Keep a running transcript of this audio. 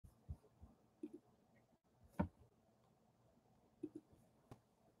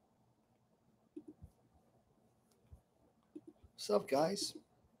What's up, guys?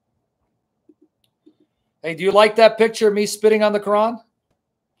 Hey, do you like that picture of me spitting on the Quran?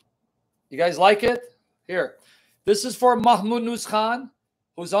 You guys like it? Here. This is for Mahmoud Nuz Khan,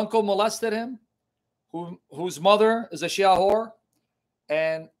 whose uncle molested him, whose mother is a Shia whore,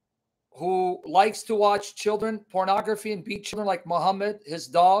 and who likes to watch children pornography and beat children like Muhammad, his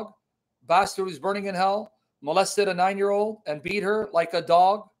dog, bastard who's burning in hell, molested a 9-year-old and beat her like a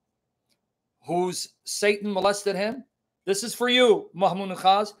dog, whose Satan molested him. This is for you, Mahmoud Nuz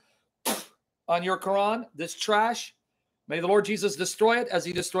Khan, on your Quran, this trash. May the Lord Jesus destroy it as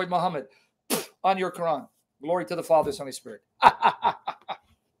he destroyed Muhammad on your Quran. Glory to the Father, Son, and Spirit.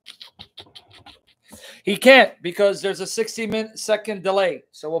 He can't because there's a 60-second delay.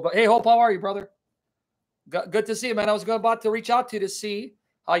 So, hey, Hope, how are you, brother? Good to see you, man. I was about to reach out to you to see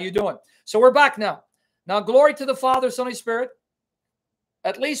how you doing. So we're back now. Now, glory to the Father, Son, and Spirit.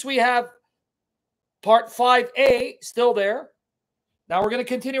 At least we have part 5A still there. Now we're going to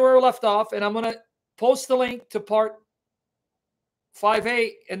continue where we left off, and I'm going to post the link to part 5A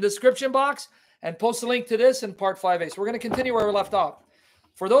in the description box and post the link to this in part 5A. So we're going to continue where we left off.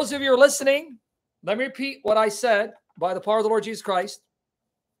 For those of you who are listening, let me repeat what I said by the power of the Lord Jesus Christ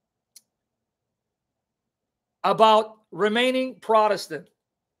about remaining Protestant.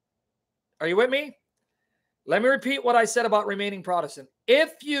 Are you with me? Let me repeat what I said about remaining Protestant.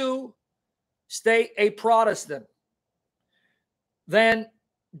 If you stay a Protestant, then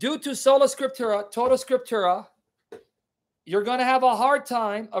due to sola scriptura, tota scriptura, you're going to have a hard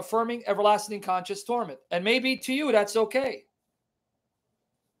time affirming everlasting conscious torment. And maybe to you, that's okay.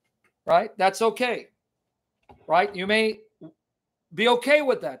 Right? That's okay. Right? You may be okay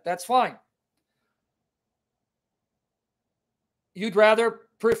with that. That's fine. You'd rather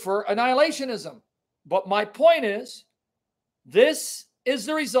prefer annihilationism. But my point is, this is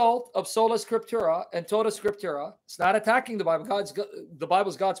the result of sola scriptura and tota scriptura. It's not attacking the Bible. The Bible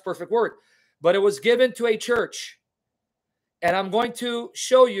is God's perfect word. But it was given to a church. And I'm going to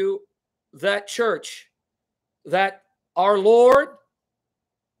show you that church that our Lord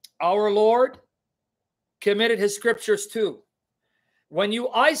committed his scriptures to. When you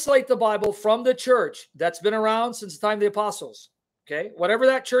isolate the Bible from the church that's been around since the time of the apostles, okay, whatever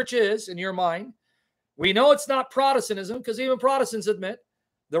that church is in your mind, we know it's not Protestantism because even Protestants admit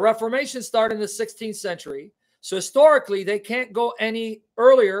the Reformation started in the 16th century. So historically, they can't go any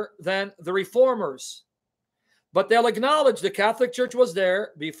earlier than the Reformers. But they'll acknowledge the Catholic Church was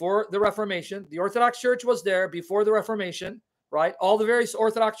there before the Reformation. The Orthodox Church was there before the Reformation, right? All the various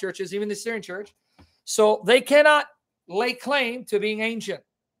Orthodox churches, even the Syrian Church. So they cannot lay claim to being ancient.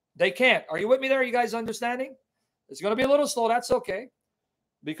 They can't. Are you with me there? Are you guys understanding? It's going to be a little slow. That's okay.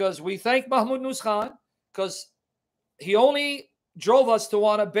 Because we thank Mahmoud Nuz Khan because he only drove us to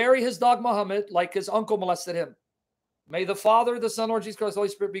want to bury his dog Muhammad like his uncle molested him. May the Father, the Son, Lord Jesus Christ, the Holy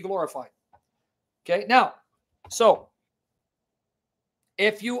Spirit be glorified. Okay, now, so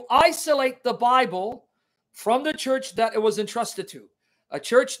if you isolate the Bible from the church that it was entrusted to, a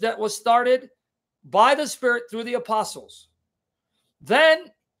church that was started by the Spirit through the apostles,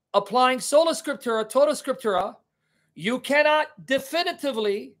 then applying sola scriptura, tota scriptura, you cannot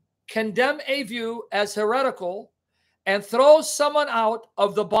definitively condemn a view as heretical and throw someone out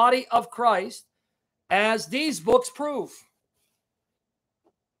of the body of Christ as these books prove.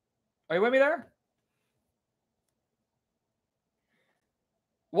 Are you with me there?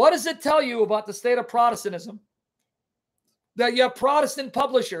 What does it tell you about the state of Protestantism? That you have Protestant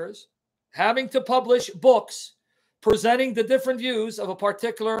publishers having to publish books presenting the different views of a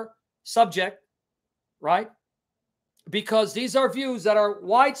particular subject, right? Because these are views that are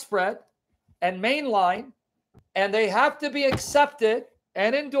widespread and mainline, and they have to be accepted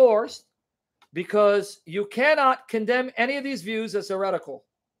and endorsed because you cannot condemn any of these views as heretical.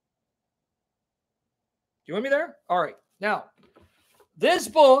 You with me there? All right. Now, this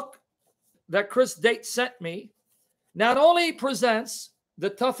book that Chris Date sent me not only presents the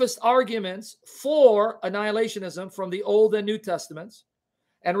toughest arguments for annihilationism from the Old and New Testaments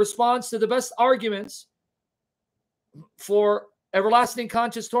and responds to the best arguments for everlasting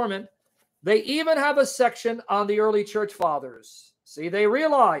conscious torment, they even have a section on the early church fathers. See, they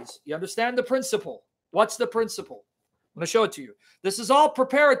realize, you understand the principle. What's the principle? I'm going to show it to you. This is all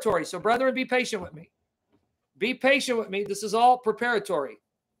preparatory, so brethren, be patient with me. Be patient with me. This is all preparatory.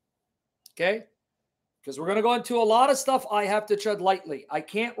 Okay? Because we're going to go into a lot of stuff I have to tread lightly. I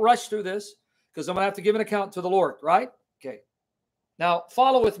can't rush through this because I'm going to have to give an account to the Lord, right? Okay. Now,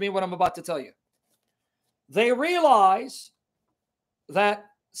 follow with me what I'm about to tell you. They realize that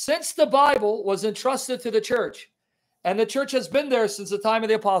since the Bible was entrusted to the church, and the church has been there since the time of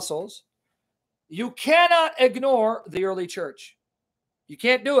the apostles, You cannot ignore the early church. You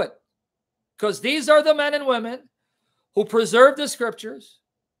can't do it, because these are the men and women who preserved the scriptures,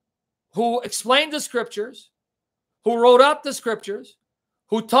 who explained the scriptures, who wrote up the scriptures,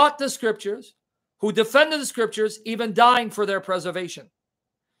 who taught the scriptures, who defended the scriptures, even dying for their preservation.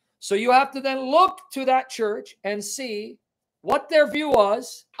 So you have to then look to that church and see what their view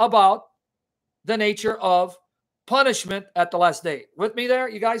was about the nature of punishment at the last day. With me there,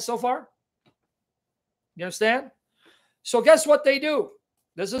 you guys, so far? You understand? So guess what they do?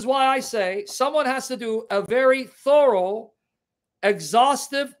 This is why I say someone has to do a very thorough,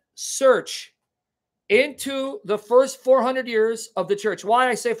 exhaustive search into the first 400 years of the church. Why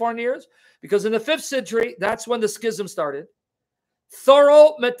I say 400 years? Because in the 5th century, that's when the schism started.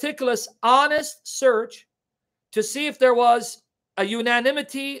 Thorough, meticulous, honest search to see if there was a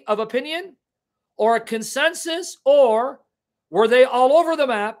unanimity of opinion or a consensus, or were they all over the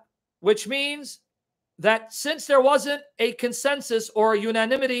map, which means that since there wasn't a consensus or a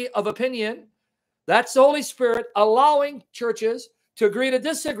unanimity of opinion, that's the Holy Spirit allowing churches to agree to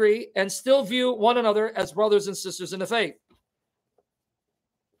disagree and still view one another as brothers and sisters in the faith.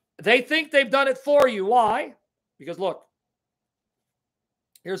 They think they've done it for you. Why? Because look,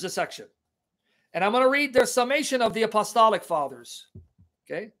 here's a section. And I'm going to read their summation of the Apostolic Fathers.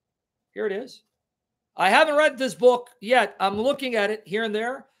 Okay, here it is. I haven't read this book yet. I'm looking at it here and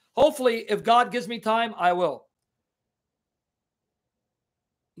there. Hopefully, if God gives me time, I will.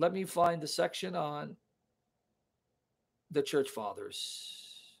 Let me find the section on the Church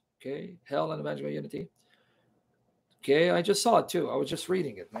Fathers. Okay, Hell and Evangelical Unity. Okay, I just saw it too. I was just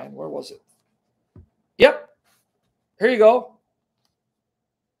reading it, man. Where was it? Yep. Here you go.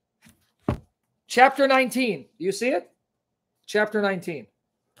 Chapter 19. Do you see it? Chapter 19.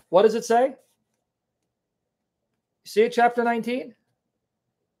 What does it say? You see it, chapter 19?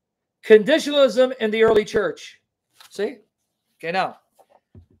 Conditionalism in the early church. See? Okay, now,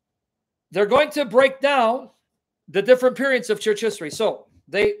 they're going to break down the different periods of church history. So,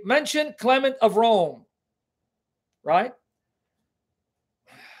 they mention Clement of Rome, right?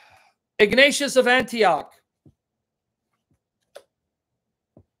 Ignatius of Antioch.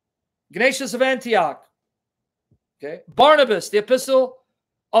 Ignatius of Antioch. Okay. Barnabas, the epistle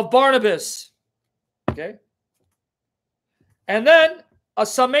of Barnabas. Okay. And then a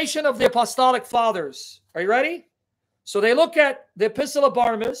summation of the Apostolic Fathers. Are you ready? So they look at the epistle of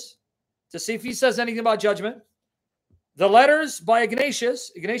Barnabas to see if he says anything about judgment. The letters by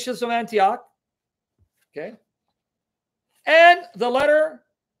Ignatius, Ignatius of Antioch. Okay. And the letter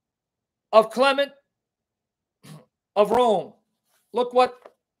of Clement of Rome. Look what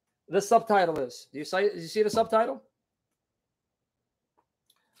the subtitle is. Do you see the subtitle?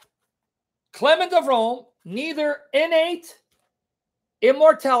 Clement of Rome, neither innate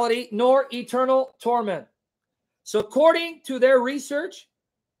immortality nor eternal torment. So according to their research,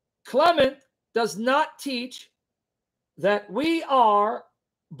 Clement does not teach that we are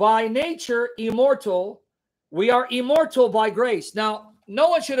by nature immortal. We are immortal by grace. Now, no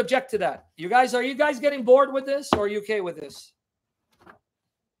one should object to that. Are you guys getting bored with this, or are you okay with this?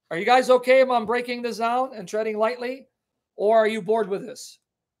 Are you guys okay if I'm breaking this down and treading lightly? Or are you bored with this?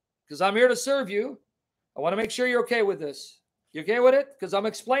 Because I'm here to serve you. I want to make sure you're okay with this. You okay with it? Because I'm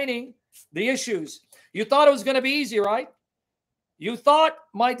explaining the issues. You thought it was going to be easy, right? You thought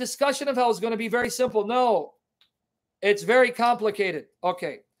my discussion of hell was going to be very simple. No, it's very complicated.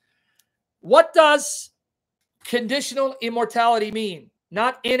 Okay. What does conditional immortality mean?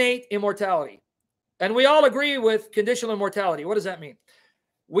 Not innate immortality. And we all agree with conditional immortality. What does that mean?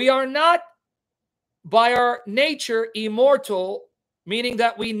 We are not by our nature immortal, meaning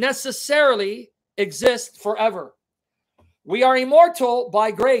that we necessarily exist forever. We are immortal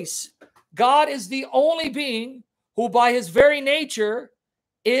by grace. God is the only being who by his very nature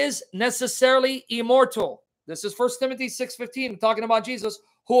is necessarily immortal. This is 1 Timothy 6:15, talking about Jesus,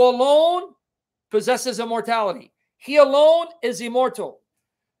 who alone possesses immortality. He alone is immortal.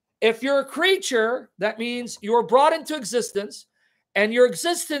 If you're a creature, that means you're brought into existence, and your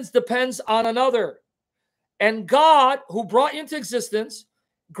existence depends on another. And God, who brought you into existence,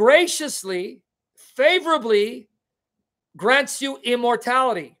 graciously, favorably grants you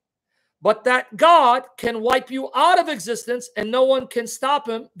immortality. But that God can wipe you out of existence, and no one can stop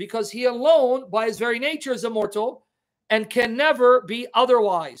him, because he alone, by his very nature, is immortal and can never be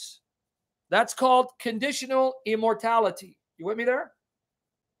otherwise. That's called conditional immortality. You with me there?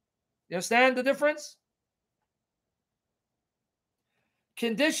 You understand the difference?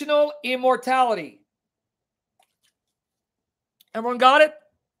 Conditional immortality. Everyone got it?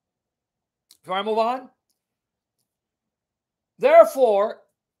 Before I move on? Therefore,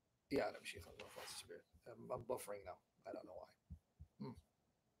 I'm buffering now. I don't know why.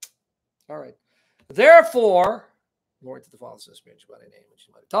 All right. Therefore, glory to the Father, Son, and Spirit, by the name which is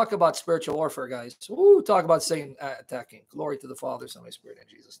mighty. Talk about spiritual warfare, guys. Ooh, talk about Satan attacking. Glory to the Father, Son, and Spirit, in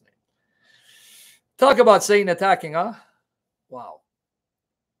Jesus' name. Talk about Satan attacking, huh? Wow.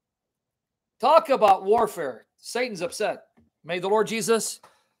 Talk about warfare. Satan's upset. May the Lord Jesus,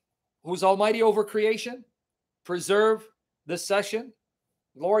 who's almighty over creation, preserve this session.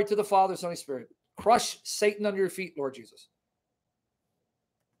 Glory to the Father, Son, and Spirit. Crush Satan under your feet, Lord Jesus.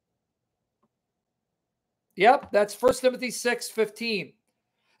 Yep, that's 1 Timothy 6:15.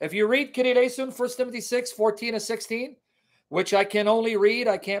 If you read Kirilesun, 1 Timothy 6:14 and 16, which I can only read,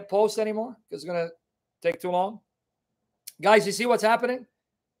 I can't post anymore because it's going to take too long. Guys, you see what's happening?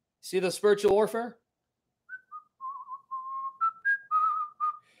 See the spiritual warfare?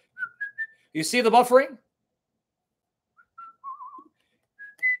 You see the buffering?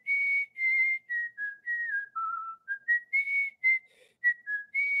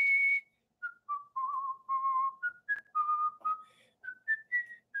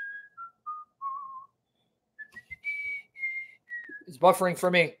 It's buffering for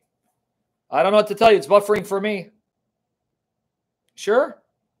me. I don't know what to tell you. It's buffering for me. Sure?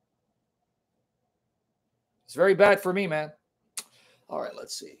 It's very bad for me, man. All right,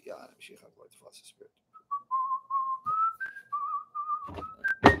 let's see.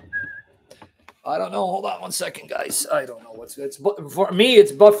 I don't know. Hold on one second, guys. I don't know what's good. For me,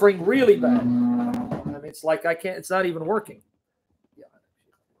 it's buffering really bad. I mean, it's like I can't, it's not even working.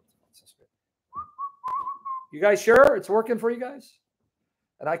 You guys sure it's working for you guys?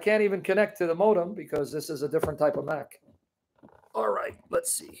 And I can't even connect to the modem because this is a different type of Mac. All right,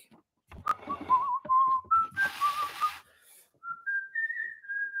 let's see.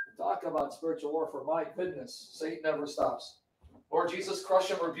 Talk about spiritual warfare. My goodness, Satan never stops. Lord Jesus, crush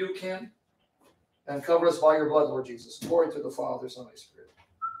him, rebuke him, and cover us by your blood, Lord Jesus. Glory to the Father, Son, and Spirit.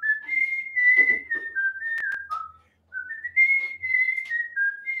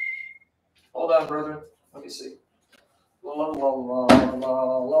 Hold on, brethren. Let me see. La la la la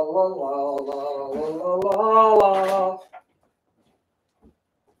la la la la la la.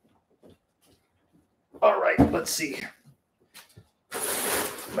 All right, let's see.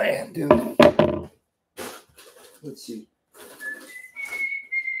 Man, dude. Let's see.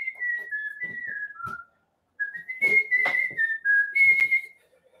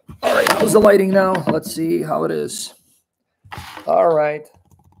 All right, how's the lighting now? Let's see how it is. All right.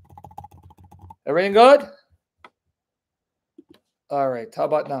 Everything good? All right, how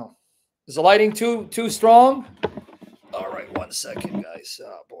about now? Is the lighting too strong? All right, one second, guys.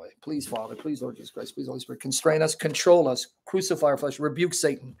 Oh, boy. Please, Father. Please, Lord Jesus Christ. Please, Holy Spirit. Constrain us, control us, crucify our flesh, rebuke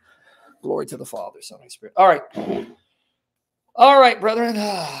Satan. Glory to the Father, Son, and Spirit. All right. All right, brethren.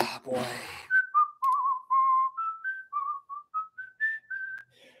 Ah, boy.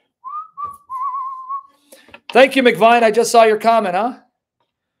 Thank you, McVine. I just saw your comment, huh?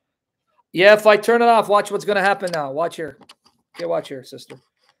 Yeah, if I turn it off, watch what's going to happen now. Watch here. Okay, watch here, sister.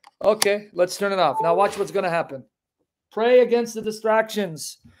 Okay, let's turn it off. Now watch what's going to happen. Pray against the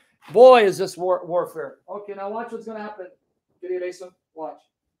distractions. Boy, is this warfare. Okay, now watch what's going to happen. Watch.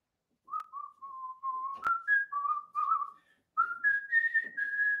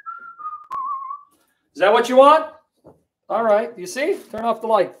 Is that what you want? All right, you see? Turn off the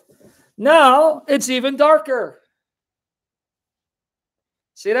light. Now it's even darker.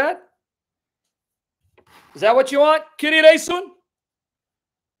 See that? Is that what you want? Kirilesun?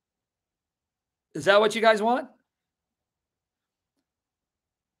 Is that what you guys want?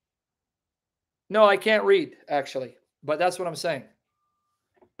 No, I can't read, actually. But that's what I'm saying.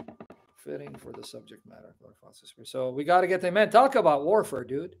 Fitting for the subject matter. So we got to get them in. Talk about warfare,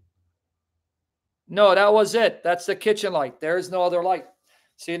 dude. No, that was it. That's the kitchen light. There is no other light.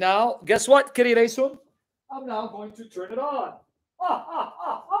 See now? Guess what, Kirilesun? I'm now going to turn it on.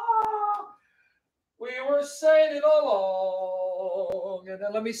 We were saying it along. And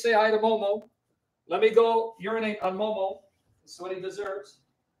then let me say hi to Momo. Let me go urinate on Momo. That's what he deserves.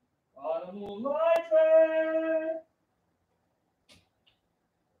 On a moonlight day.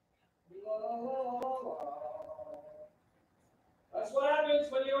 That's what happens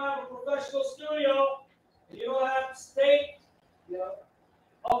when you have a professional studio and you don't have state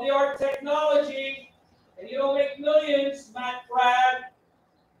of the art technology and you don't make millions, Matt Brad.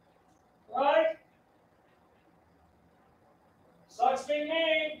 Right? Sucks being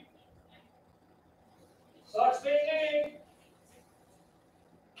me. Sucks being me.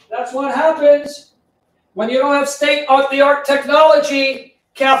 That's what happens when you don't have state-of-the-art technology.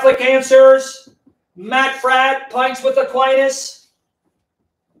 Catholic Answers, Matt Fradd, Pints with Aquinas,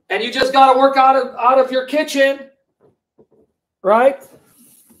 and you just got to work out of your kitchen, right?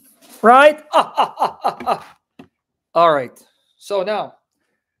 Right? All right. So now,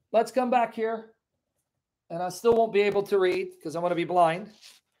 let's come back here. And I still won't be able to read because I'm going to be blind.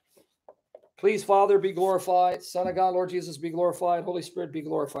 Please, Father, be glorified. Son of God, Lord Jesus, be glorified. Holy Spirit, be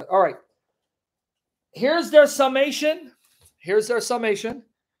glorified. All right. Here's their summation. Here's their summation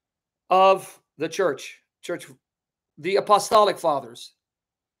of the church, the apostolic fathers.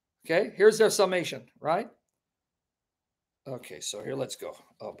 Okay, here's their summation, right? Okay, so here, let's go.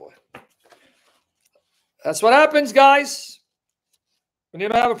 Oh, boy. That's what happens, guys. When you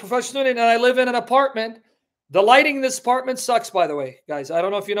have a professional student and I live in an apartment, the lighting in this apartment sucks, by the way, guys. I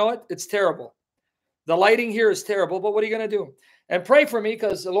don't know if you know it. It's terrible. The lighting here is terrible, but what are you going to do? And pray for me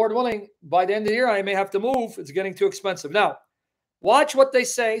because, Lord willing, by the end of the year, I may have to move. It's getting too expensive. Now, watch what they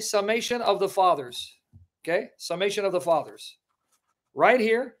say, summation of the fathers. Okay? Summation of the fathers. Right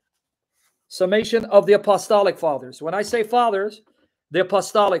here, summation of the apostolic fathers. When I say fathers, the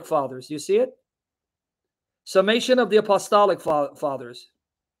apostolic fathers. You see it? Summation of the apostolic fathers.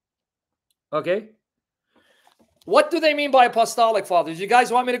 Okay? What do they mean by apostolic fathers? You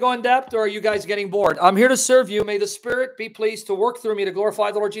guys want me to go in depth, or are you guys getting bored? I'm here to serve you. May the Spirit be pleased to work through me to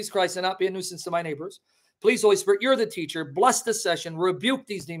glorify the Lord Jesus Christ and not be a nuisance to my neighbors. Please, Holy Spirit, you're the teacher. Bless this session. Rebuke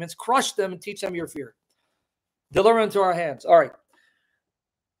these demons. Crush them and teach them your fear. Deliver them to our hands. All right.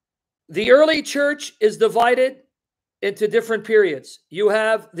 The early church is divided into different periods. You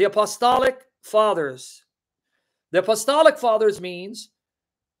have the apostolic fathers. The apostolic fathers means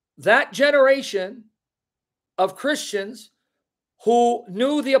that generation of Christians who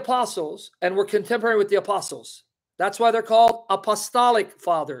knew the apostles and were contemporary with the apostles. That's why they're called apostolic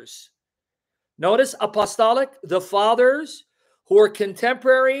fathers. Notice apostolic, the fathers who were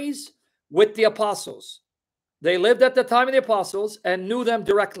contemporaries with the apostles. They lived at the time of the apostles and knew them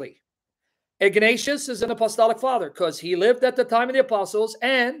directly. Ignatius is an apostolic father because he lived at the time of the apostles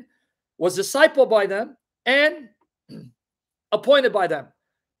and was discipled by them and appointed by them.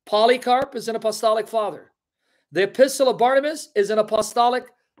 Polycarp is an apostolic father. The Epistle of Barnabas is an apostolic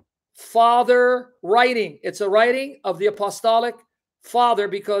father writing. It's a writing of the apostolic father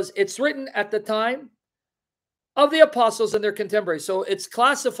because it's written at the time of the apostles and their contemporaries. So it's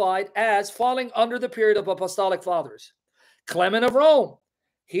classified as falling under the period of apostolic fathers. Clement of Rome,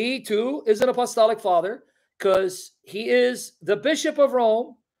 he too is an apostolic father because he is the Bishop of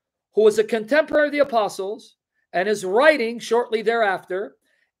Rome who was a contemporary of the apostles and is writing shortly thereafter.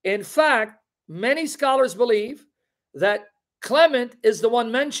 In fact, many scholars believe that Clement is the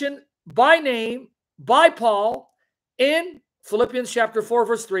one mentioned by name by Paul in Philippians chapter 4,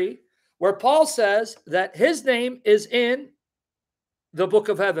 verse 3, where Paul says that his name is in the book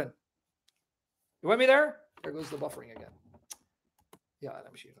of heaven. You with me there? There goes the buffering again. Yeah,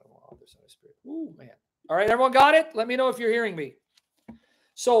 let me see if I want this on the Spirit. Ooh, man. All right, everyone got it? Let me know if you're hearing me.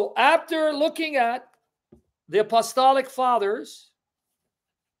 So after looking at the apostolic fathers,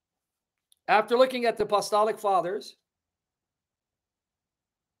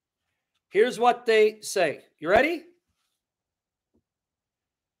 here's what they say. You ready?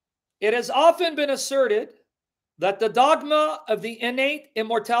 It has often been asserted that the dogma of the innate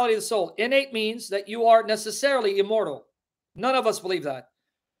immortality of the soul. Innate means that you are necessarily immortal. None of us believe that.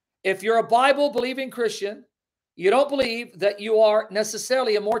 If you're a Bible-believing Christian, you don't believe that you are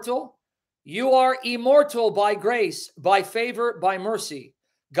necessarily immortal. You are immortal by grace, by favor, by mercy.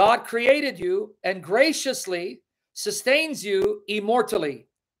 God created you and graciously sustains you immortally,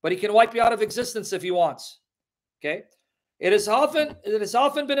 but he can wipe you out of existence if he wants. Okay? It has often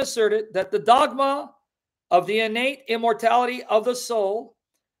been asserted that the dogma of the innate immortality of the soul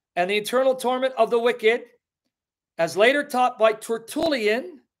and the eternal torment of the wicked, as later taught by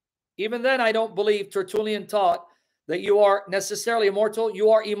Tertullian, even then I don't believe Tertullian taught that you are necessarily immortal.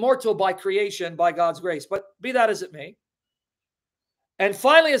 You are immortal by creation, by God's grace. But be that as it may. And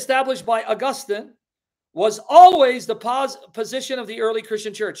finally established by Augustine, was always the position of the early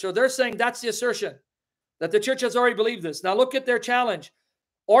Christian church. So they're saying that's the assertion, that the church has already believed this. Now look at their challenge.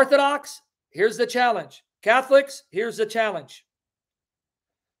 Orthodox, here's the challenge. Catholics, here's the challenge.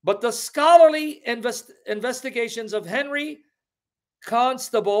 But the scholarly investigations of Henry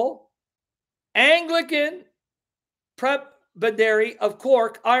Constable, Anglican Prebendary of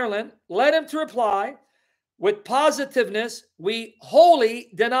Cork, Ireland, led him to reply with positiveness, we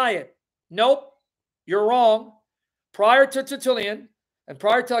wholly deny it. Nope, you're wrong. Prior to Tertullian and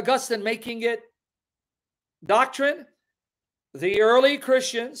prior to Augustine making it doctrine, the early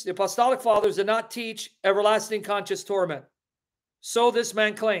Christians, the apostolic fathers, did not teach everlasting conscious torment. So this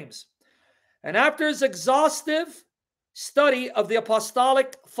man claims. And after his exhaustive study of the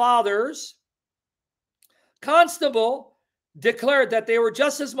apostolic fathers, Constable declared that they were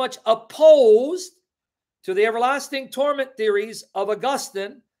just as much opposed to the everlasting torment theories of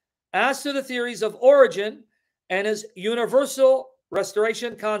Augustine as to the theories of Origen and his universal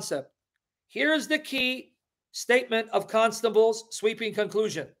restoration concept. Here's the key statement of Constable's sweeping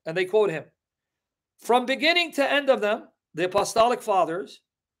conclusion, and they quote him. From beginning to end of them, the apostolic fathers,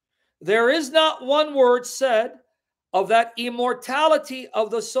 there is not one word said of that immortality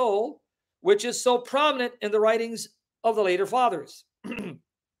of the soul, which is so prominent in the writings of the later fathers.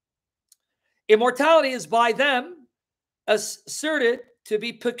 Immortality is by them asserted to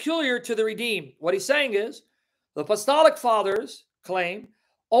be peculiar to the redeemed. What he's saying is, the apostolic fathers claim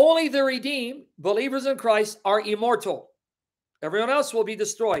only the redeemed, believers in Christ, are immortal. Everyone else will be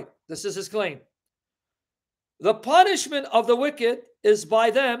destroyed. This is his claim. The punishment of the wicked is by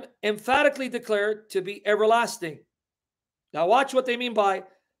them emphatically declared to be everlasting. Now watch what they mean by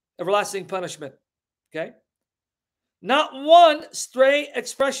everlasting punishment. Okay? Not one stray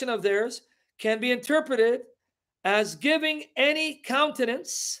expression of theirs can be interpreted as giving any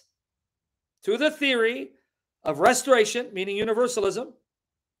countenance to the theory of restoration, meaning universalism,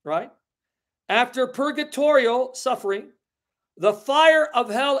 right? After purgatorial suffering, the fire of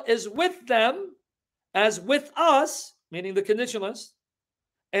hell is with them as with us, meaning the conditionalists,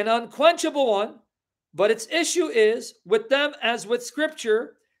 an unquenchable one, but its issue is with them as with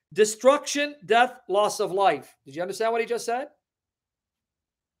Scripture, destruction, death, loss of life. Did you understand what he just said?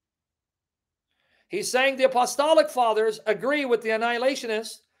 He's saying the apostolic fathers agree with the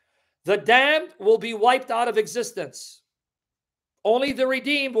annihilationists. The damned will be wiped out of existence. Only the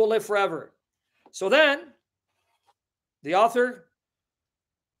redeemed will live forever. So then, the author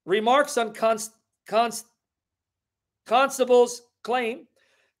remarks on Constable's claim.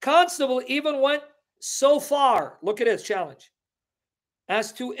 Constable even went so far, look at his challenge,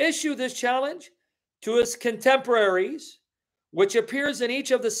 as to issue this challenge to his contemporaries, which appears in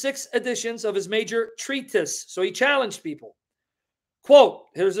each of the 6 editions of his major treatise. So he challenged people. Quote,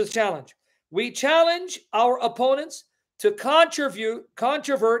 here's his challenge. We challenge our opponents to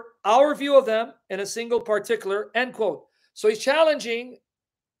controvert our view of them in a single particular, end quote. So he's challenging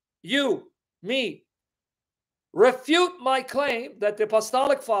you, me. Refute my claim that the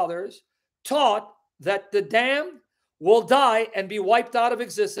apostolic fathers taught that the damned will die and be wiped out of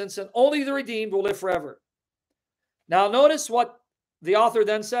existence and only the redeemed will live forever. Now notice what the author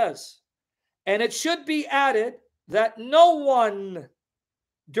then says. And it should be added that no one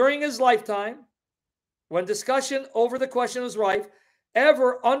during his lifetime, when discussion over the question was rife,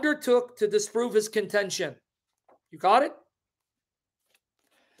 ever undertook to disprove his contention. You got it?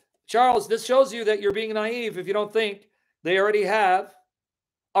 Charles, this shows you that you're being naive if you don't think they already have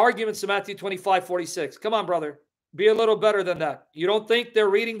arguments to Matthew 25:46. Come on, brother. Be a little better than that. You don't think they're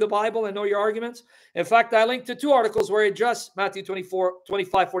reading the Bible and know your arguments? In fact, I linked to 2 articles where he addressed Matthew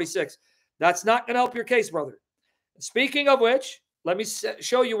 25:46. That's not going to help your case, brother. Speaking of which, let me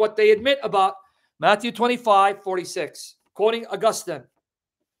show you what they admit about Matthew 25:46, quoting Augustine.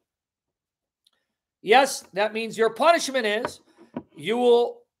 Yes, that means your punishment is you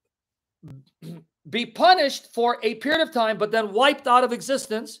will be punished for a period of time, but then wiped out of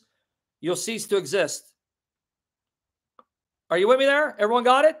existence. You'll cease to exist. Are you with me there? Everyone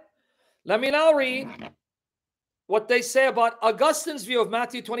got it? Let me now read what they say about Augustine's view of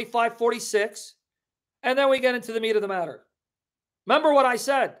Matthew 25:46, and then we get into the meat of the matter. Remember what I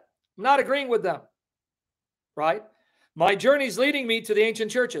said. I'm not agreeing with them, right? My journey is leading me to the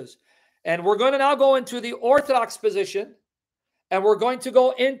ancient churches, and we're going to now go into the Orthodox position, and we're going to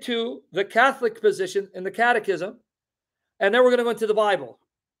go into the Catholic position in the Catechism, and then we're going to go into the Bible.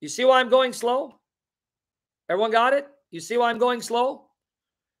 You see why I'm going slow? Everyone got it? You see why I'm going slow?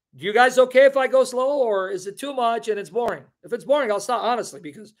 Do you guys okay if I go slow, or is it too much and it's boring? If it's boring, I'll stop, honestly,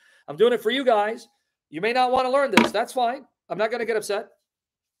 because I'm doing it for you guys. You may not want to learn this. That's fine. I'm not going to get upset.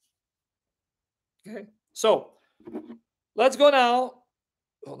 Okay. So let's go now.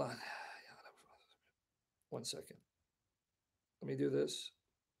 Hold on. 1 second. Let me do this.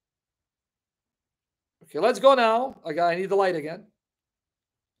 Okay, let's go now. I need the light again.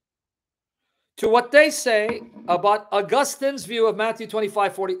 To what they say about Augustine's view of Matthew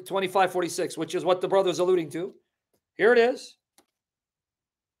 25:46, which is what the brother's alluding to. Here it is.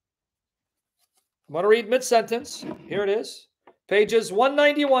 I'm going to read mid-sentence. Here it is. Pages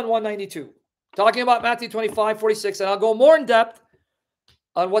 191, 192. Talking about Matthew 25:46, and I'll go more in depth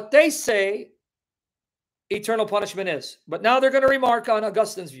on what they say eternal punishment is. But now they're going to remark on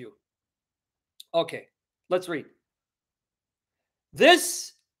Augustine's view. Okay, let's read.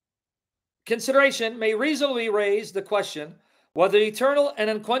 This consideration may reasonably raise the question whether the eternal and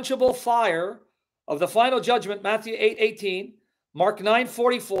unquenchable fire of the final judgment, Matthew 8:18, Mark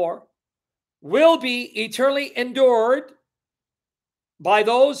 9:44, will be eternally endured by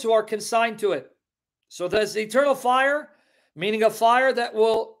those who are consigned to it. So there's the eternal fire, meaning a fire that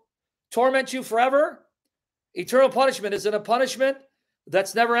will torment you forever. Eternal punishment is it a punishment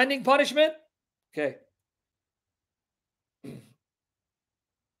that's never-ending punishment? Okay.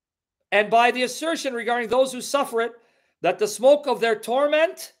 And by the assertion regarding those who suffer it, that the smoke of their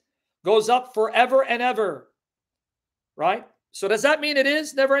torment goes up forever and ever. Right? So does that mean it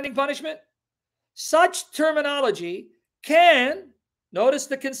is never-ending punishment? Such terminology can, notice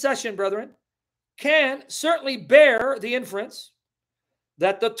the concession, brethren, can certainly bear the inference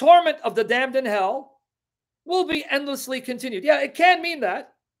that the torment of the damned in hell will be endlessly continued. Yeah, it can mean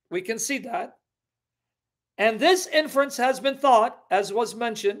that. We can see that. And this inference has been thought, as was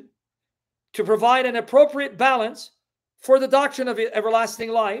mentioned, to provide an appropriate balance for the doctrine of everlasting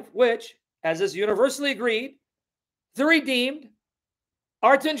life, which, as is universally agreed, the redeemed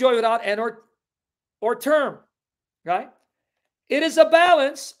are to enjoy without end or term. Right? It is a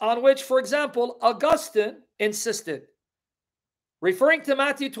balance on which, for example, Augustine insisted. Referring to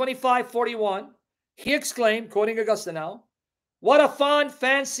Matthew 25:41, he exclaimed, quoting Augustine now, "What a fond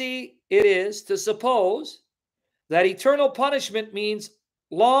fancy it is to suppose that eternal punishment means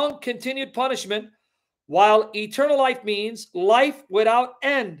long continued punishment, while eternal life means life without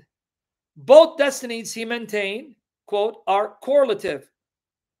end. Both destinies," he maintained, quote, "are correlative.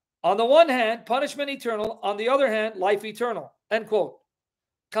 On the one hand, punishment eternal, on the other hand, life eternal," end quote.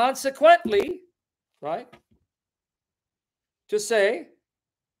 Consequently, right, to say,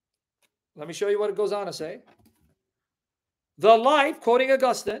 let me show you what it goes on to say. The life, quoting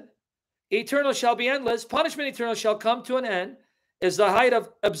Augustine, eternal shall be endless, punishment eternal shall come to an end, is the height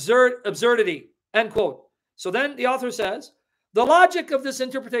of absurdity, end quote. So then the author says, the logic of this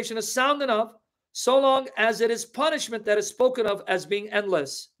interpretation is sound enough so long as it is punishment that is spoken of as being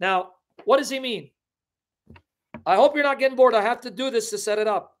endless. Now, what does he mean? I hope you're not getting bored. I have to do this to set it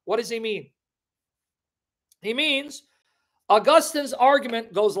up. What does he mean? He means Augustine's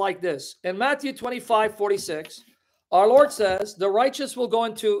argument goes like this. In Matthew 25:46, our Lord says, the righteous will go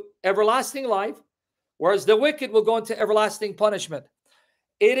into everlasting life, whereas the wicked will go into everlasting punishment.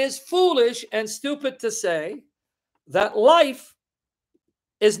 It is foolish and stupid to say that life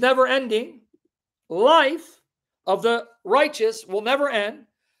is never ending. Life of the righteous will never end,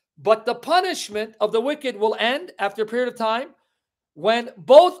 but the punishment of the wicked will end after a period of time when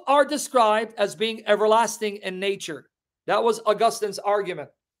both are described as being everlasting in nature. That was Augustine's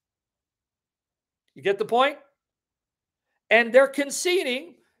argument. You get the point? And they're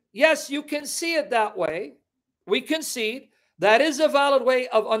conceding, yes, you can see it that way. We concede that is a valid way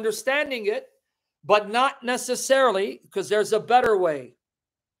of understanding it, but not necessarily, because there's a better way.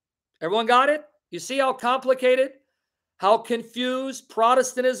 Everyone got it? You see how complicated, how confused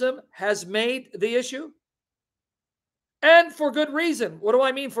Protestantism has made the issue? And for good reason. What do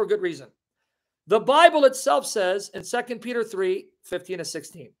I mean for good reason? The Bible itself says in 2 Peter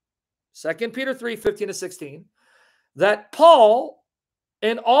 3:15-16, 2 Peter 3:15-16, that Paul,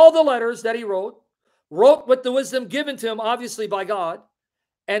 in all the letters that he wrote with the wisdom given to him, obviously by God.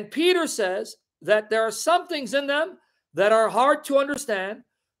 And Peter says that there are some things in them that are hard to understand,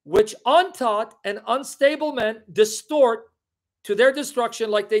 which untaught and unstable men distort to their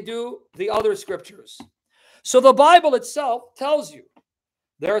destruction like they do the other scriptures. So the Bible itself tells you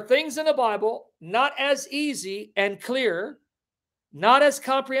there are things in the Bible not as easy and clear, not as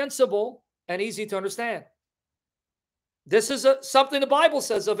comprehensible and easy to understand. This is something the Bible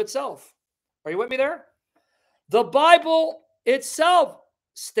says of itself. Are you with me there? The Bible itself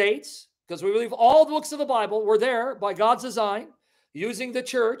states, because we believe all the books of the Bible were there by God's design, using the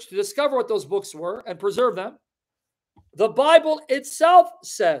church to discover what those books were and preserve them. The Bible itself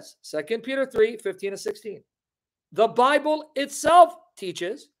says, 2 Peter 3:15-16, the Bible itself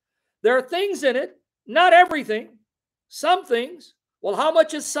teaches there are things in it, not everything, some things. Well, how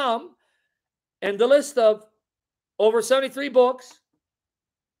much is some? And the list of over 73 books,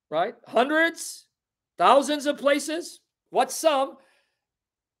 right? Hundreds, thousands of places. What's some?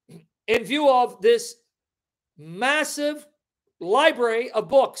 In view of this massive library of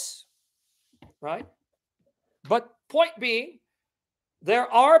books, right? But point being,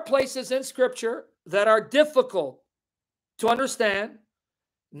 there are places in Scripture that are difficult to understand,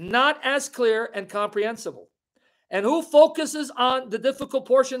 not as clear and comprehensible. And who focuses on the difficult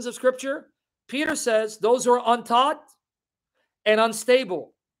portions of Scripture? Peter says those who are untaught and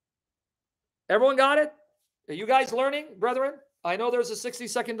unstable. Everyone got it? Are you guys learning, brethren? I know there's a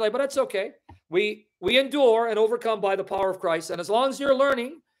 60-second delay, but that's okay. We endure and overcome by the power of Christ. And as long as you're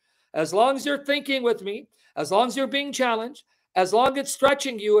learning, as long as you're thinking with me, as long as you're being challenged, as long as it's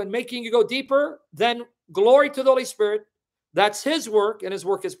stretching you and making you go deeper, then glory to the Holy Spirit. That's his work, and his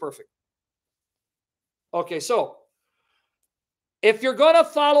work is perfect. Okay, so if you're going to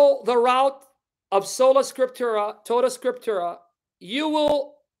follow the route of sola scriptura, tota scriptura, you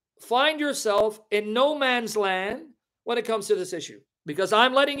will find yourself in no man's land when it comes to this issue. Because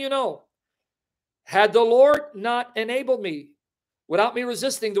I'm letting you know, had the Lord not enabled me, without me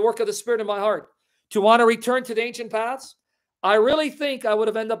resisting the work of the Spirit in my heart, to want to return to the ancient paths, I really think I would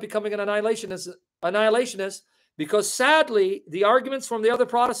have ended up becoming an annihilationist, because sadly, the arguments from the other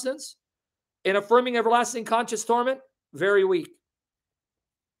Protestants in affirming everlasting conscious torment, very weak.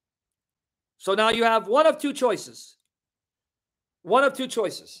 So now you have one of two choices. One of two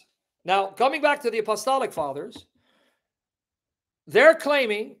choices. Now, coming back to the Apostolic Fathers, they're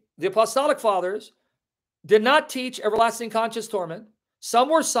claiming the Apostolic Fathers did not teach everlasting conscious torment. Some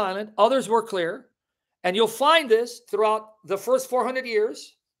were silent, others were clear. And you'll find this throughout the first 400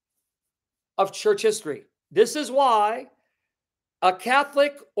 years of church history. This is why a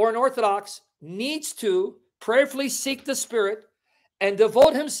Catholic or an Orthodox needs to prayerfully seek the Spirit and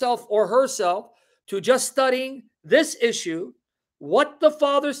devote himself or herself to just studying this issue, what the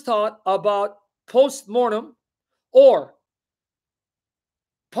fathers taught about post-mortem or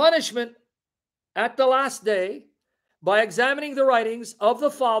punishment at the last day, by examining the writings of the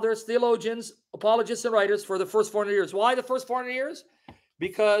fathers, theologians, apologists, and writers for the first 400 years. Why the first 400 years?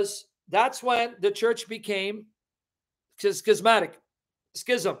 Because that's when the church became schismatic.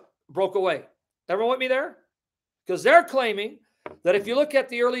 Schism broke away. Everyone with me there? Because they're claiming that if you look at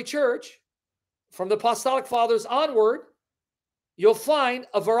the early church, from the Apostolic Fathers onward, you'll find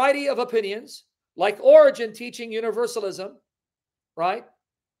a variety of opinions, like Origen teaching universalism, right?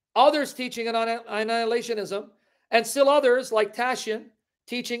 Others teaching annihilationism, and still others like Tatian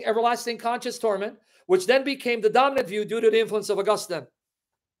teaching everlasting conscious torment, which then became the dominant view due to the influence of Augustine.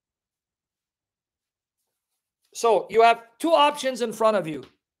 So you have two options in front of you.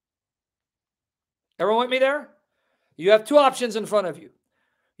 Everyone with me there? You have two options in front of you.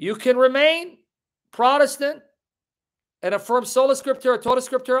 You can remain Protestant and affirm sola scriptura, tota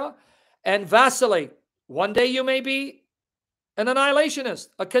scriptura, and vacillate. One day you may be an annihilationist,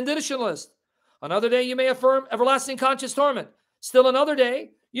 a conditionalist. Another day you may affirm everlasting conscious torment. Still another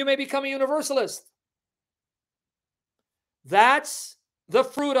day you may become a universalist. That's the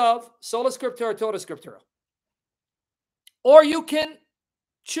fruit of sola scriptura, tota scriptura. Or you can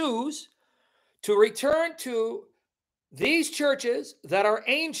choose to return to these churches that are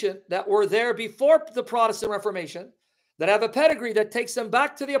ancient, that were there before the Protestant Reformation, that have a pedigree that takes them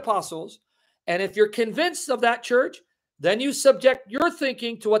back to the apostles. And if you're convinced of that church, then you subject your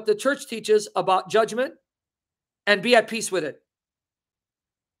thinking to what the church teaches about judgment and be at peace with it.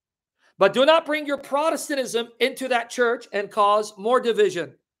 But do not bring your Protestantism into that church and cause more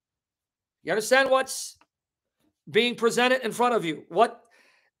division. You understand what's being presented in front of you? What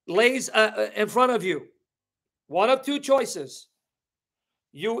lays in front of you? One of two choices.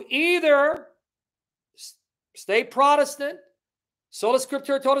 You either stay Protestant, sola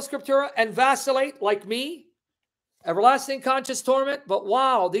scriptura, tota scriptura, and vacillate like me, everlasting conscious torment. But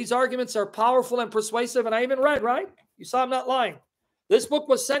wow, these arguments are powerful and persuasive. And I even read, right? You saw I'm not lying. This book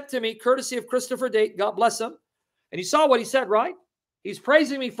was sent to me courtesy of Christopher Date. God bless him. And you saw what he said, right? He's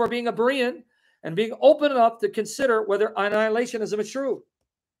praising me for being a Berean and being open enough to consider whether annihilationism is true.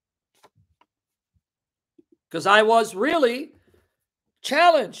 Because I was really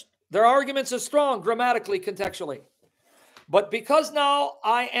challenged. Their arguments are strong grammatically, contextually. But because now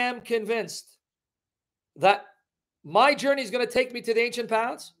I am convinced that my journey is going to take me to the ancient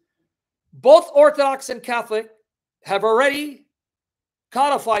paths, both Orthodox and Catholic have already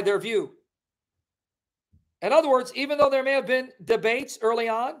codified their view. In other words, even though there may have been debates early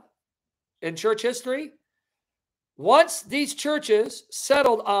on in church history, once these churches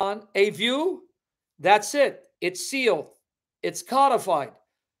settled on a view, that's it. It's sealed. It's codified.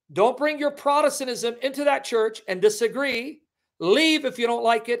 Don't bring your Protestantism into that church and disagree. Leave if you don't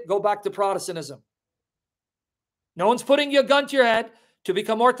like it. Go back to Protestantism. No one's putting a gun to your head to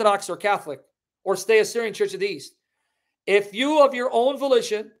become Orthodox or Catholic or stay a Syrian Church of the East. If you, of your own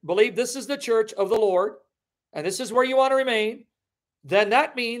volition, believe this is the church of the Lord and this is where you want to remain, then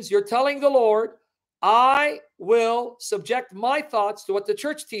that means you're telling the Lord, I will subject my thoughts to what the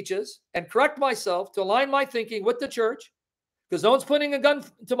church teaches and correct myself to align my thinking with the church, because no one's putting a gun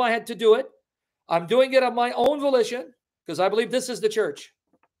to my head to do it. I'm doing it of my own volition because I believe this is the church.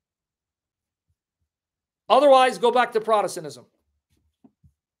 Otherwise, go back to Protestantism.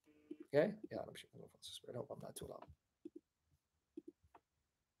 Okay? Yeah, I hope I'm not too loud.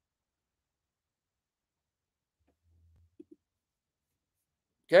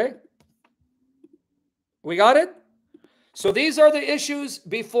 Okay? We got it? So these are the issues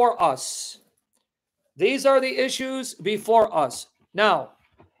before us. These are the issues before us. Now,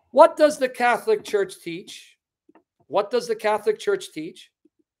 what does the Catholic Church teach? What does the Catholic Church teach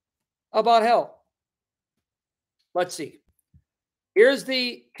about hell? Let's see. Here's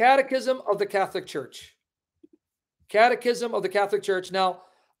the Catechism of the Catholic Church. Catechism of the Catholic Church. Now,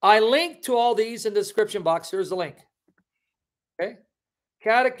 I linked to all these in the description box. Here's the link. Okay?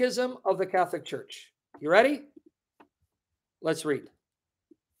 Catechism of the Catholic Church. You ready? Let's read.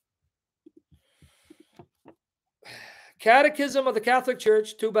 Catechism of the Catholic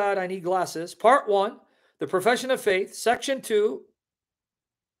Church. Too bad I need glasses. Part 1, the Profession of Faith. Section 2,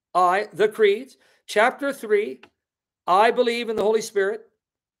 the Creeds. Chapter 3, I believe in the Holy Spirit.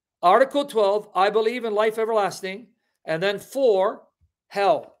 Article 12, I believe in life everlasting. And then 4,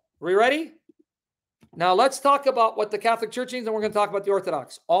 hell. Are we ready? Now let's talk about what the Catholic Church means, and we're going to talk about the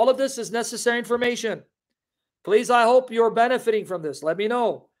Orthodox. All of this is necessary information. Please, I hope you're benefiting from this. Let me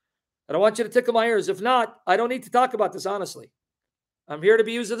know. I don't want you to tickle my ears. If not, I don't need to talk about this, honestly. I'm here to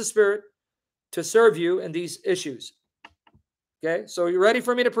be used of the Spirit to serve you in these issues. Okay, so you ready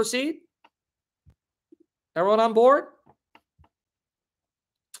for me to proceed? Everyone on board?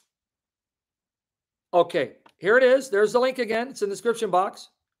 Okay, here it is. There's the link again. It's in the description box.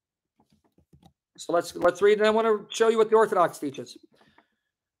 So let's read, and I want to show you what the Orthodox teaches.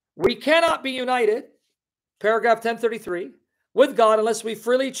 We cannot be united, paragraph 1033, with God unless we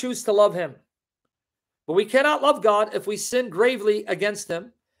freely choose to love him. But we cannot love God if we sin gravely against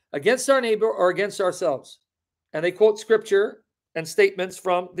him, against our neighbor, or against ourselves. And they quote scripture and statements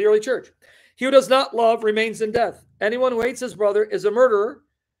from the early church. He who does not love remains in death. Anyone who hates his brother is a murderer,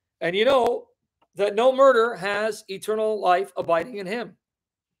 and you know that no murderer has eternal life abiding in him.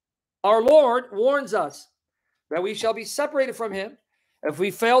 Our Lord warns us that we shall be separated from him if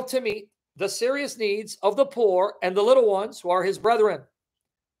we fail to meet the serious needs of the poor and the little ones who are his brethren.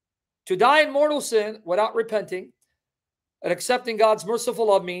 To die in mortal sin without repenting and accepting God's merciful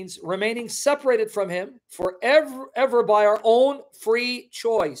love means remaining separated from him forever by our own free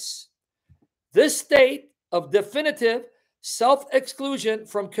choice. This state of definitive self-exclusion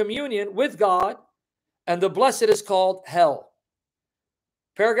from communion with God and the blessed is called hell.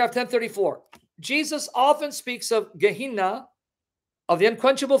 Paragraph 1034. Jesus often speaks of Gehenna, of the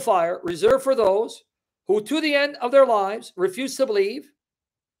unquenchable fire reserved for those who to the end of their lives refuse to believe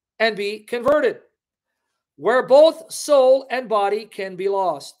and be converted, where both soul and body can be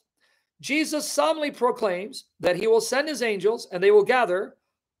lost. Jesus solemnly proclaims that he will send his angels and they will gather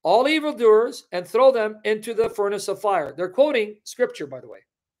all evildoers and throw them into the furnace of fire. They're quoting scripture, by the way.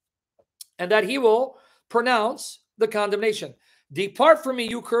 And that he will pronounce the condemnation. Depart from me,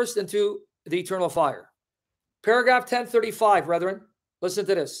 you cursed, into the eternal fire. Paragraph 1035, brethren. Listen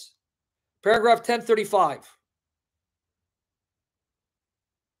to this. Paragraph 1035.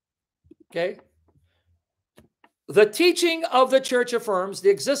 Okay. The teaching of the church affirms the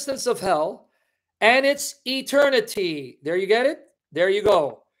existence of hell and its eternity. There you get it? There you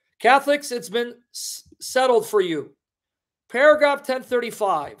go. Catholics, it's been settled for you. Paragraph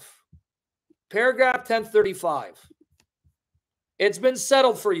 1035. Paragraph 1035. It's been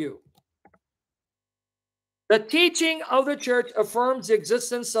settled for you. The teaching of the church affirms the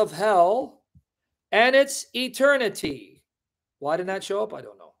existence of hell and its eternity. Why didn't that show up? I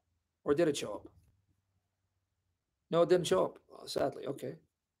don't know. Or did it show up? No, it didn't show up. Oh, sadly. Okay.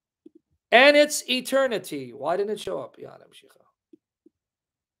 And its eternity. Why didn't it show up?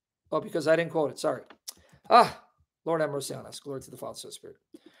 Oh, because I didn't quote it. Sorry. Lord have mercy on us. Glory to the Father, Son, and Spirit.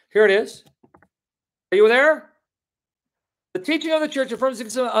 Here it is. Are you there? The teaching of the church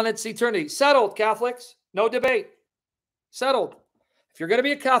affirms on its eternity. Settled, Catholics. No debate. Settled. If you're going to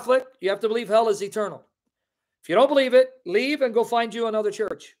be a Catholic, you have to believe hell is eternal. If you don't believe it, leave and go find you another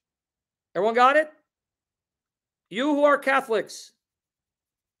church. Everyone got it? You who are Catholics.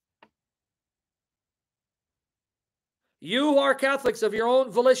 You who are Catholics of your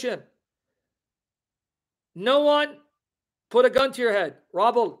own volition. No one put a gun to your head.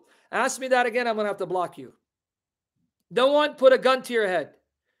 Robel, ask me that again. I'm going to have to block you. No one put a gun to your head.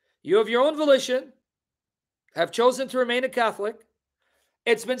 You of your own volition have chosen to remain a Catholic.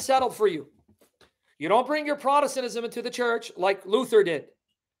 It's been settled for you. You don't bring your Protestantism into the church like Luther did.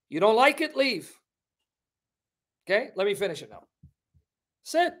 You don't like it, leave. Okay, let me finish it now.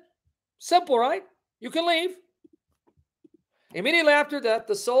 Sit. Simple, right? You can leave. Immediately after death,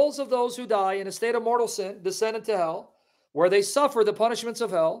 the souls of those who die in a state of mortal sin descend into hell, where they suffer the punishments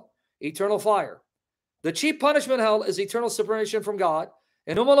of hell, eternal fire. The chief punishment of hell is eternal separation from God,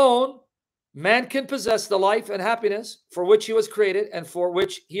 in whom alone man can possess the life and happiness for which he was created and for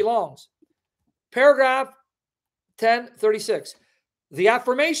which he longs. Paragraph 1036. The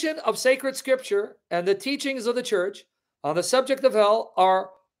affirmation of sacred scripture and the teachings of the church on the subject of hell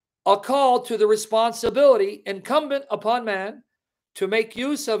are a call to the responsibility incumbent upon man to make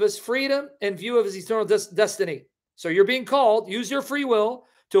use of his freedom in view of his eternal destiny. So you're being called, use your free will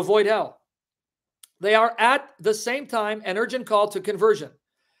to avoid hell. They are at the same time an urgent call to conversion.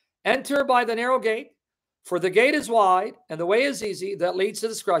 Enter by the narrow gate, for the gate is wide and the way is easy that leads to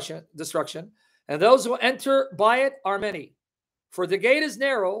destruction, and those who enter by it are many. For the gate is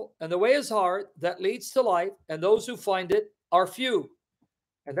narrow and the way is hard that leads to life, and those who find it are few.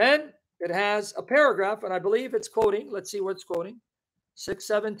 And then it has a paragraph, and I believe it's quoting. Let's see what it's quoting.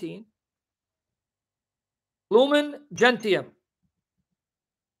 6:17. Lumen gentium.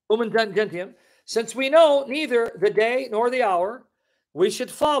 Lumen gentium. Since we know neither the day nor the hour, we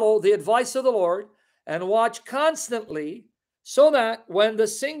should follow the advice of the Lord and watch constantly, so that when the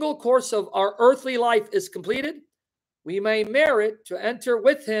single course of our earthly life is completed, we may merit to enter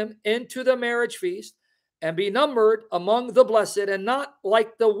with him into the marriage feast and be numbered among the blessed, and not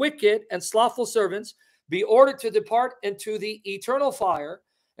like the wicked and slothful servants be ordered to depart into the eternal fire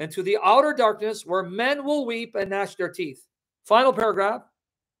and to the outer darkness, where men will weep and gnash their teeth. Final paragraph,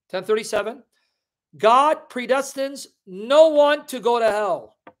 1037. God predestines no one to go to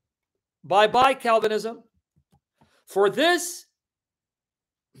hell. Bye-bye, Calvinism. For this,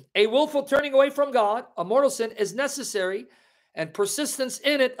 a willful turning away from God, a mortal sin, is necessary, and persistence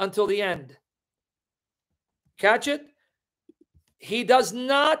in it until the end. Catch it? He does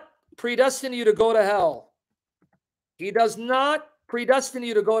not predestine you to go to hell. He does not predestine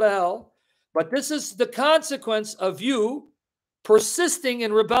you to go to hell, but this is the consequence of you persisting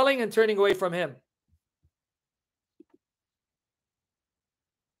in rebelling and turning away from him.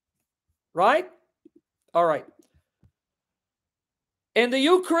 Right? All right. In the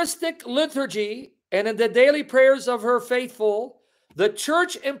Eucharistic liturgy and in the daily prayers of her faithful, the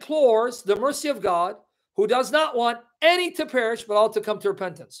church implores the mercy of God, who does not want any to perish, but all to come to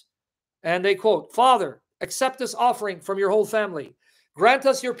repentance. And they quote, Father, accept this offering from your whole family. Grant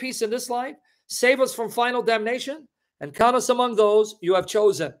us your peace in this life. Save us from final damnation, and count us among those you have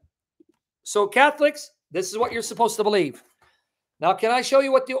chosen. So Catholics, this is what you're supposed to believe. Now, can I show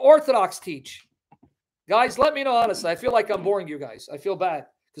you what the Orthodox teach? Guys, let me know honestly. I feel like I'm boring you guys. I feel bad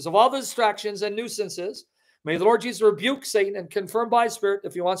because of all the distractions and nuisances. May the Lord Jesus rebuke Satan and confirm by his Spirit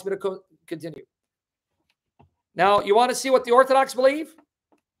if he wants me to continue. Now, you want to see what the Orthodox believe?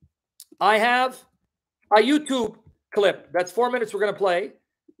 I have a YouTube clip. That's 4 minutes we're going to play.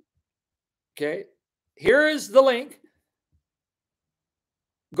 Okay. Here is the link.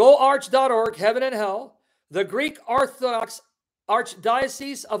 GoArch.org, Heaven and Hell, the Greek Orthodox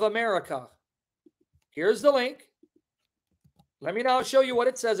Archdiocese of America. Here's the link. Let me now show you what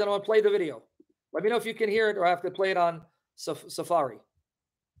it says, and I'm going to play the video. Let me know if you can hear it, or I have to play it on Safari.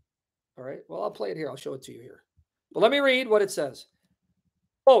 All right. Well, I'll play it here. I'll show it to you here. But let me read what it says.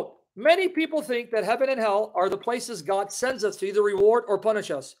 Quote, many people think that heaven and hell are the places God sends us to either reward or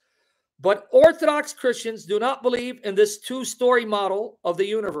punish us. But Orthodox Christians do not believe in this two-story model of the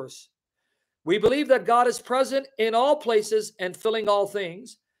universe. We believe that God is present in all places and filling all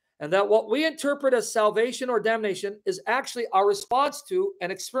things, and that what we interpret as salvation or damnation is actually our response to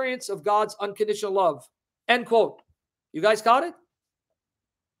an experience of God's unconditional love. End quote. You guys got it?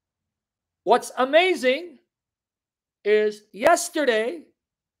 What's amazing is yesterday,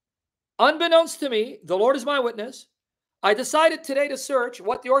 unbeknownst to me, the Lord is my witness, I decided today to search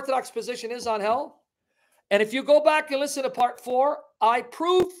what the Orthodox position is on hell. And if you go back and listen to part 4, I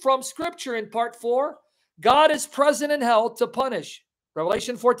proved from Scripture in part 4, God is present in hell to punish.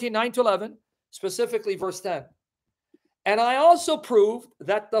 Revelation 14, 9-11, specifically verse 10. And I also proved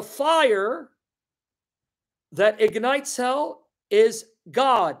that the fire that ignites hell is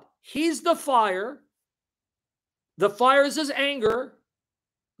God. He's the fire. The fire is his anger.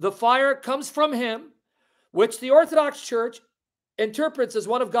 The fire comes from him, which the Orthodox Church interprets as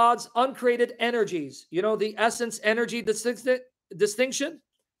one of God's uncreated energies. You know, the essence energy distinction.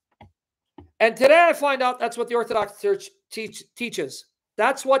 And today I find out that's what the Orthodox Church teaches.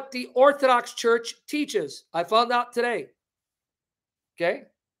 That's what the Orthodox Church teaches. I found out today. Okay.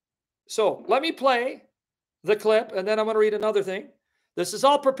 So let me play the clip, and then I'm going to read another thing. This is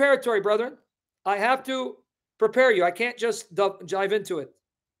all preparatory, brethren. I have to prepare you. I can't just dive into it.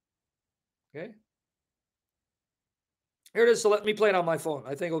 Okay. Here it is. So let me play it on my phone.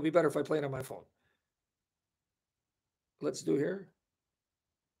 I think it'll be better if I play it on my phone. Let's do here.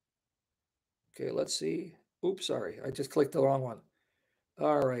 Okay, let's see. Oops, sorry. I just clicked the wrong one.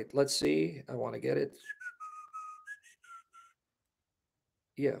 All right, let's see. I want to get it.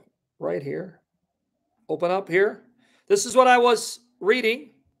 Yeah, right here. Open up here. This is what I was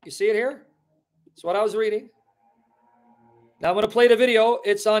reading. You see it here? It's what I was reading. Now I'm going to play the video.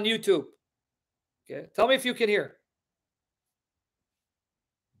 It's on YouTube. Okay, tell me if you can hear.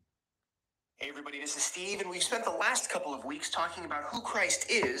 Hey everybody, this is Steve, and we've spent the last couple of weeks talking about who Christ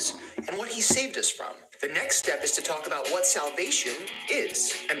is and what he saved us from. The next step is to talk about what salvation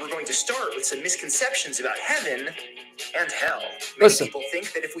is, and we're going to start with some misconceptions about heaven and hell. Many people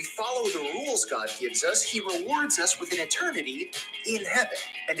think that if we follow the rules God gives us, he rewards us with an eternity in heaven.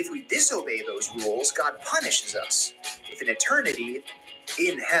 And if we disobey those rules, God punishes us with an eternity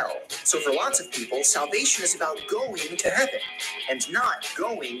in hell. So for lots of people, salvation is about going to heaven and not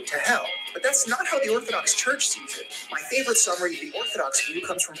going to hell. But that's not how the Orthodox Church sees it. My favorite summary of the Orthodox view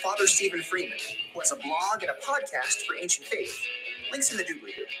comes from Father Stephen Freeman, who has a blog and a podcast for ancient faith. Links in the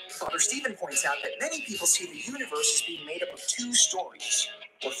doobly doo. Father Stephen points out that many people see the universe as being made up of 2 stories,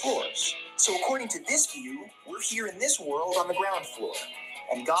 or floors. So according to this view, we're here in this world on the ground floor,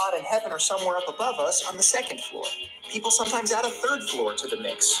 and God and heaven are somewhere up above us on the 2nd floor. People sometimes add a 3rd floor to the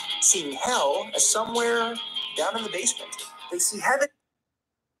mix, seeing hell as somewhere down in the basement. They see heaven.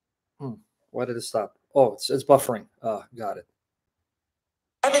 Why did it stop? Oh, it's buffering. Got it.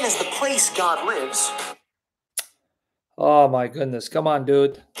 Heaven is the place God lives. Oh my goodness. Come on,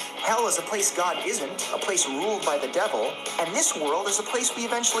 dude. Hell is a place God isn't, a place ruled by the devil, and this world is a place we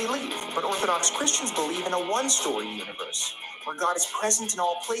eventually leave. But Orthodox Christians believe in a one-story universe, where God is present in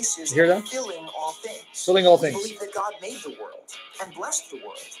all places and filling all things. Filling all things. We believe that God made the world and blessed the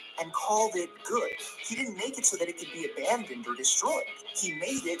world and called it good. He didn't make it so that it could be abandoned or destroyed. He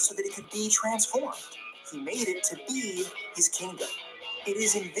made it so that it could be transformed. He made it to be his kingdom. It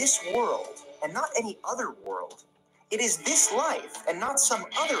is in this world and not any other world. It is this life and not some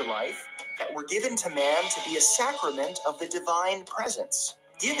other life that were given to man to be a sacrament of the divine presence,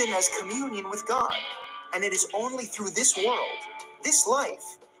 given as communion with God. And it is only through this world, this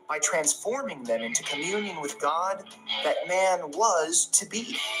life, by transforming them into communion with God, that man was to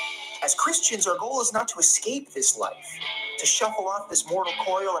be. As Christians, our goal is not to escape this life, to shuffle off this mortal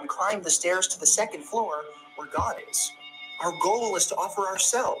coil and climb the stairs to the 2nd floor where God is. Our goal is to offer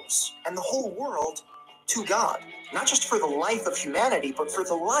ourselves and the whole world to God, not just for the life of humanity, but for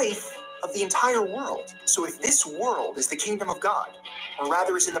the life of the entire world. So if this world is the kingdom of God, or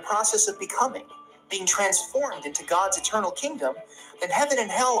rather is in the process of becoming, being transformed into God's eternal kingdom, then heaven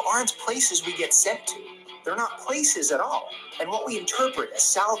and hell aren't places we get sent to. They're not places at all. And what we interpret as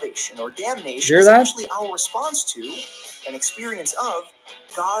salvation or damnation is actually our response to and experience of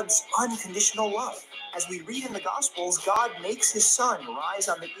God's unconditional love. As we read in the Gospels, God makes his sun rise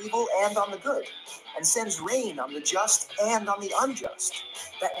on the evil and on the good, and sends rain on the just and on the unjust.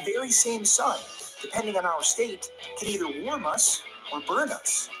 That very same sun, depending on our state, can either warm us or burn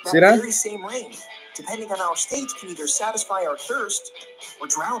us. That very same rain, depending on our state, can either satisfy our thirst or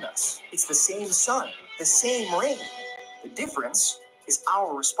drown us. It's the same sun, the same rain. The difference is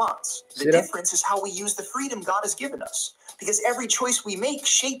our response. The difference is how we use the freedom God has given us. Because every choice we make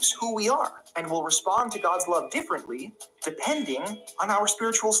shapes who we are, and will respond to God's love differently depending on our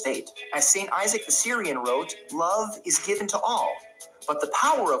spiritual state. As St. Isaac the Syrian wrote, love is given to all, but the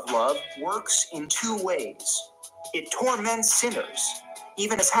power of love works in 2 ways. It torments sinners,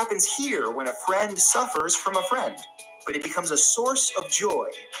 even as happens here when a friend suffers from a friend, but it becomes a source of joy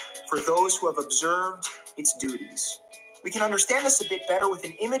for those who have observed its duties. We can understand this a bit better with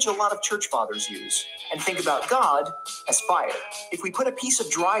an image a lot of church fathers use, and think about God as fire. If we put a piece of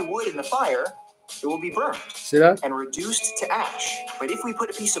dry wood in the fire, it will be burned and reduced to ash. But if we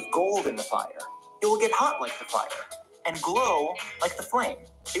put a piece of gold in the fire, it will get hot like the fire and glow like the flame.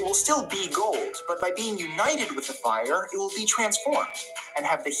 It will still be gold, but by being united with the fire, it will be transformed and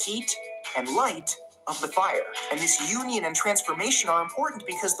have the heat and light of the fire. And this union and transformation are important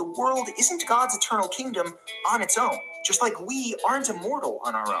because the world isn't God's eternal kingdom on its own, just like we aren't immortal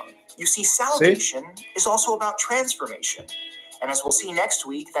on our own. You see, salvation is also about transformation. And as we'll see next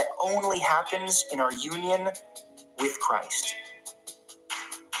week, that only happens in our union with Christ.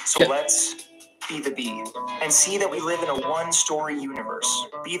 So let's be the bee and see that we live in a one-story universe.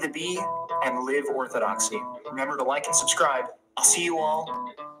 Be the bee and live orthodoxy. Remember to like and subscribe. I'll see you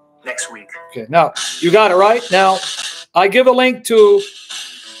all next week. Okay, now you got it right. Now I give a link to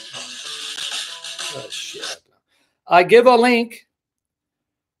I give a link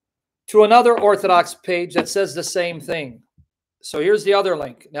to another Orthodox page that says the same thing. So here's the other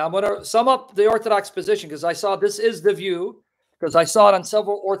link. Now I'm going to sum up the Orthodox position because I saw this is the view, because I saw it on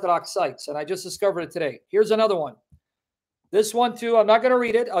several Orthodox sites and I just discovered it today. Here's another one. This one too, I'm not going to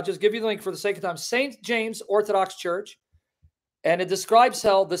read it. I'll just give you the link for the sake of time. St. James Orthodox Church, and it describes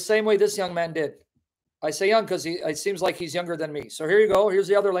hell the same way this young man did. I say young because it seems like he's younger than me. So here you go. Here's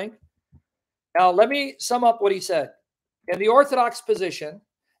the other link. Now let me sum up what he said. In the Orthodox position,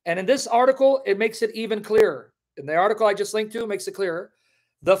 and in this article, it makes it even clearer. In the article I just linked to, it makes it clearer.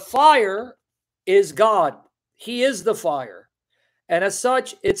 The fire is God. He is the fire. And as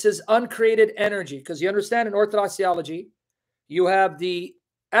such, it's his uncreated energy. Because you understand in Orthodox theology, you have the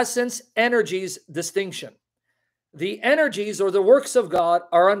essence energies distinction. The energies or the works of God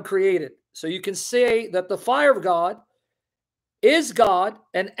are uncreated. So you can say that the fire of God is God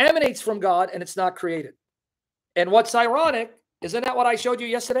and emanates from God, and it's not created. And what's ironic, isn't that what I showed you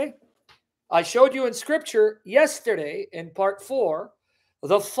yesterday? I showed you in scripture yesterday in part 4,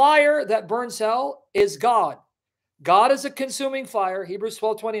 the fire that burns hell is God. God is a consuming fire, Hebrews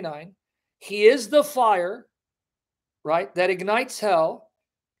 12:29. He is the fire, right, that ignites hell,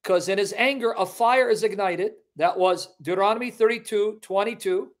 because in his anger, a fire is ignited. That was Deuteronomy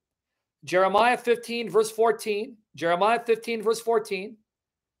 32:22, Jeremiah 15, verse 14, Jeremiah 15, verse 14,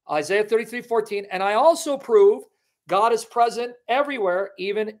 Isaiah 33:14. And I also prove God is present everywhere,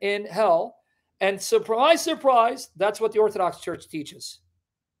 even in hell. And surprise, surprise, that's what the Orthodox Church teaches.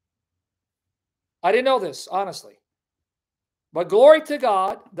 I didn't know this, honestly. But glory to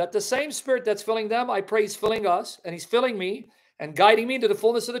God that the same Spirit that's filling them, I pray he's filling us, and he's filling me and guiding me to the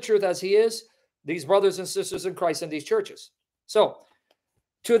fullness of the truth as he is these brothers and sisters in Christ in these churches. So,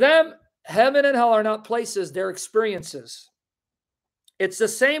 to them, heaven and hell are not places, they're experiences. It's the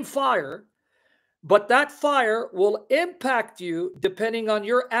same fire, but that fire will impact you depending on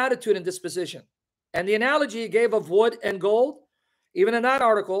your attitude and disposition. And the analogy he gave of wood and gold, even in that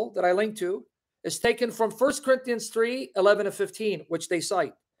article that I linked to, is taken from 1 Corinthians 3:11-15, which they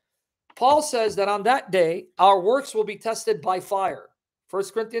cite. Paul says that on that day, our works will be tested by fire.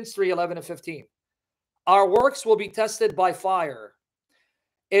 1 Corinthians 3:11-15. Our works will be tested by fire.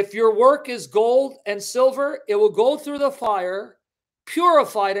 If your work is gold and silver, it will go through the fire,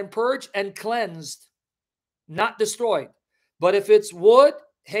 purified and purged and cleansed, not destroyed. But if it's wood,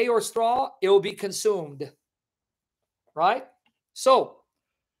 hay, or straw, it will be consumed. Right? So,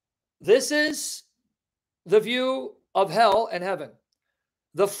 this is the view of hell and heaven.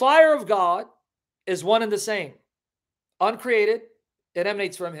 The fire of God is one and the same. Uncreated, it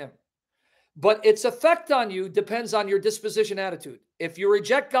emanates from him. But its effect on you depends on your disposition attitude. If you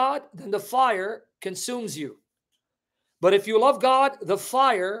reject God, then the fire consumes you. But if you love God, the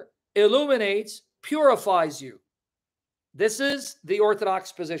fire illuminates, purifies you. This is the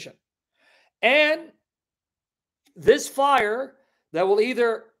Orthodox position. And this fire that will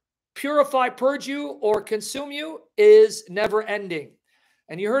either purify, purge you, or consume you is never ending.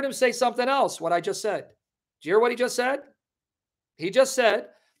 And you heard him say something else, what I just said. Did you hear what he just said? He just said,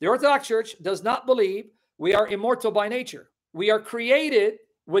 the Orthodox Church does not believe we are immortal by nature. We are created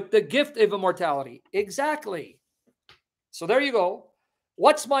with the gift of immortality. Exactly. So there you go.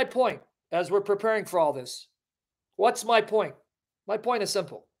 What's my point as we're preparing for all this? What's my point? My point is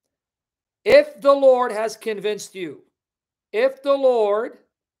simple. If the Lord has convinced you, if the Lord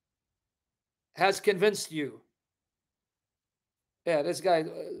has convinced you, yeah, this guy,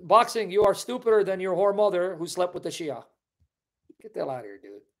 boxing, you are stupider than your whore mother who slept with the Shia. Get the hell out of here,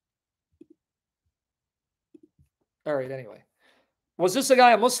 dude. All right, anyway. Was this a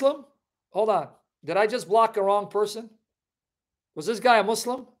guy a Muslim? Hold on. Did I just block the wrong person? Was this guy a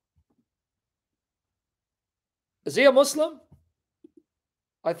Muslim? Is he a Muslim?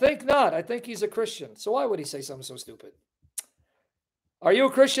 I think not. I think he's a Christian. So why would he say something so stupid? Are you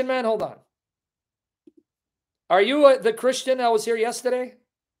a Christian, man? Hold on. Are you the Christian that was here yesterday?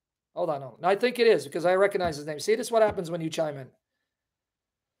 Hold on. No, I think it is because I recognize his name. See, this is what happens when you chime in.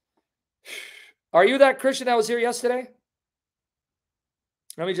 Are you that Christian that was here yesterday?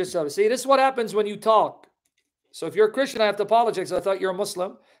 Let me just see, this is what happens when you talk. So if you're a Christian, I have to apologize. I thought you're a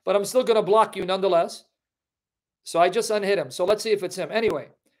Muslim, but I'm still going to block you nonetheless. So I just unhit him. So let's see if it's him. Anyway,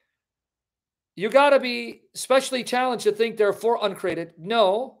 you got to be specially challenged to think they're for uncreated.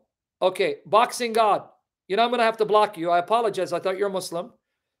 No. Okay, boxing God. You know, I'm going to have to block you. I apologize. I thought you're a Muslim,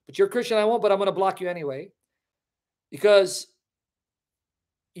 but you're a Christian. I won't, but I'm going to block you anyway. Because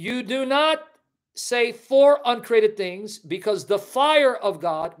you do not say for uncreated things, because the fire of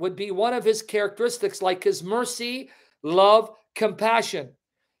God would be one of his characteristics, like his mercy, love, compassion.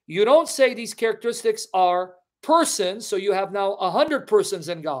 You don't say these characteristics are persons, so you have now 100 persons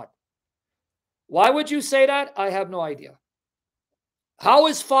in God. Why would you say that? I have no idea. How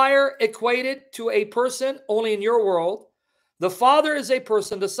is fire equated to a person only in your world? The Father is a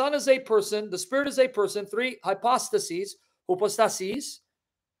person, the Son is a person, the Spirit is a person, three hypostases, hypostases.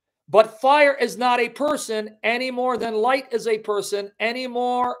 But fire is not a person any more than light is a person, any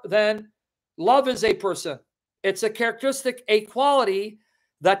more than love is a person. It's a characteristic, a quality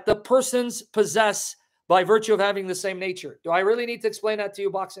that the persons possess by virtue of having the same nature. Do I really need to explain that to you,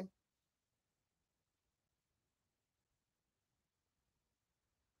 boxing?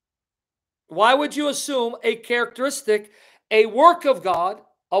 Why would you assume a characteristic, a work of God,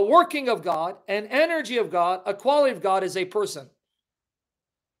 a working of God, an energy of God, a quality of God is a person?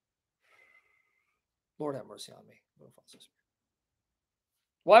 Lord have mercy on me.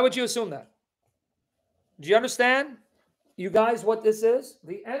 Why would you assume that? Do you understand, you guys, what this is?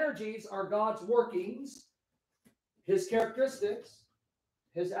 The energies are God's workings, his characteristics,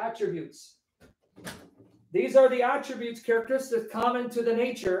 his attributes. These are the attributes, characteristics common to the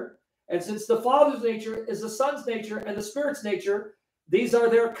nature. And since the Father's nature is the Son's nature and the Spirit's nature, these are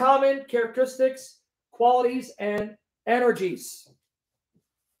their common characteristics, qualities, and energies.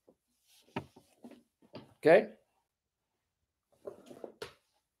 Okay?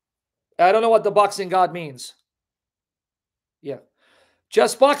 I don't know what the boxing God means. Yeah.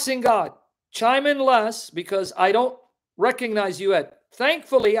 Just boxing God. Chime in less because I don't recognize you yet.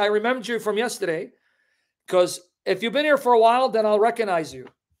 Thankfully, I remembered you from yesterday because if you've been here for a while, then I'll recognize you.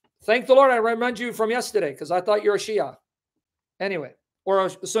 Thank the Lord, I remembered you from yesterday because I thought you're a Shia. Anyway, or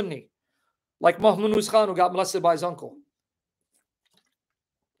a Sunni. Like Mahmoud Khan who got molested by his uncle.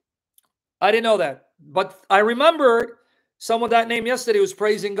 I didn't know that. But I remembered someone with that name yesterday was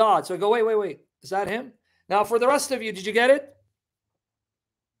praising God. So I go, wait. Is that him? Now, for the rest of you, did you get it?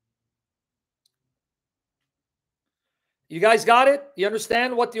 You guys got it? You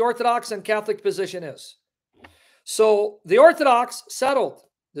understand what the Orthodox and Catholic position is? So the Orthodox settled.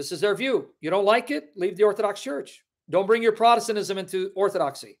 This is their view. You don't like it? Leave the Orthodox Church. Don't bring your Protestantism into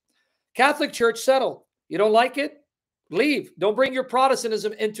Orthodoxy. Catholic Church settled. You don't like it? Leave. Don't bring your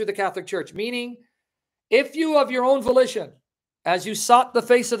Protestantism into the Catholic Church. Meaning, if you of your own volition, as you sought the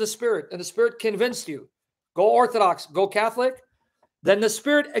face of the Spirit, and the Spirit convinced you, go Orthodox, go Catholic, then the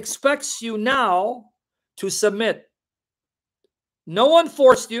Spirit expects you now to submit. No one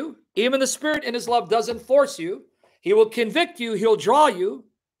forced you. Even the Spirit in his love doesn't force you. He will convict you. He'll draw you.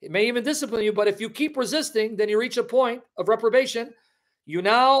 It may even discipline you. But if you keep resisting, then you reach a point of reprobation. You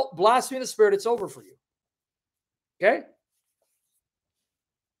now blaspheme the Spirit. It's over for you. Okay?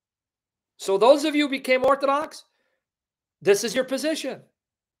 So those of you who became Orthodox, this is your position.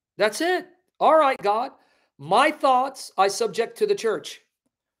 That's it. All right, God. My thoughts I subject to the church.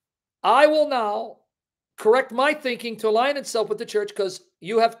 I will now correct my thinking to align itself with the church because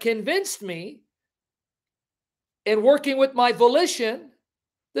you have convinced me in working with my volition.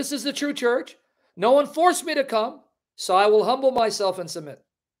 This is the true church. No one forced me to come, so I will humble myself and submit.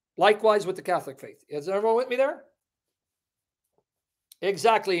 Likewise with the Catholic faith. Is everyone with me there?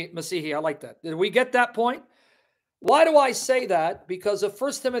 Exactly, Masihi. I like that. Did we get that point? Why do I say that? Because of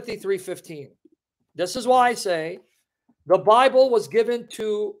 1 Timothy 3:15. This is why I say the Bible was given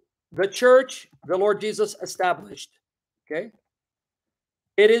to the church the Lord Jesus established. Okay?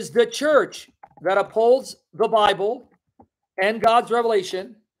 It is the church that upholds the Bible and God's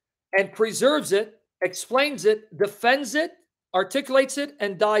revelation and preserves it, explains it, defends it, articulates it,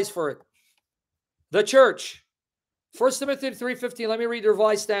 and dies for it. The church. 1 Timothy 3:15. Let me read the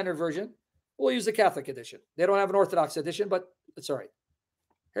Revised Standard Version. We'll use the Catholic edition. They don't have an Orthodox edition, but it's all right.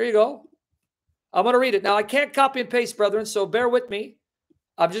 Here you go. I'm going to read it. Now, I can't copy and paste, brethren, so bear with me.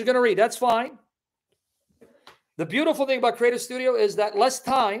 I'm just going to read. That's fine. The beautiful thing about Creative Studio is that less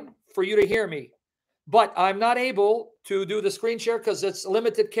time for you to hear me. But I'm not able to do the screen share because it's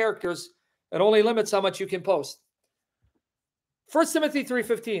limited characters. It only limits how much you can post. 1 Timothy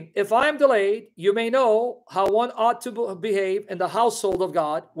 3:15. If I am delayed, you may know how one ought to behave in the household of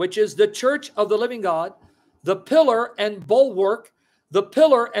God, which is the church of the living God, the pillar and bulwark, the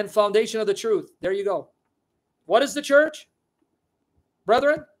pillar and foundation of the truth. There you go. What is the church?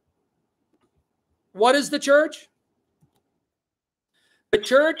 Brethren, what is the church? The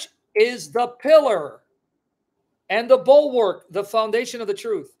church is the pillar and the bulwark, the foundation of the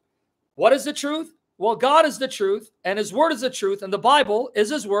truth. What is the truth? Well, God is the truth, and his word is the truth, and the Bible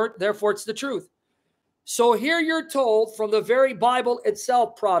is his word, therefore it's the truth. So here you're told from the very Bible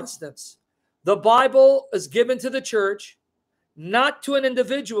itself, Protestants, the Bible is given to the church, not to an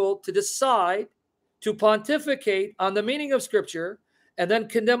individual to decide, to pontificate on the meaning of Scripture, and then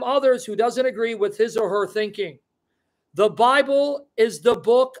condemn others who doesn't agree with his or her thinking. The Bible is the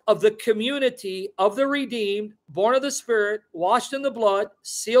book of the community of the redeemed, born of the Spirit, washed in the blood,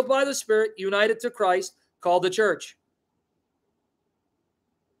 sealed by the Spirit, united to Christ, called the church.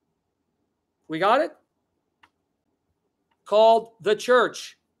 We got it? Called the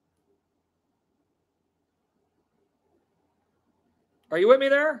church. Are you with me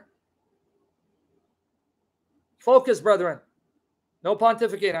there? Focus, brethren. No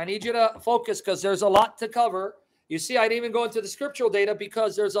pontificate. I need you to focus because there's a lot to cover. You see, I didn't even go into the scriptural data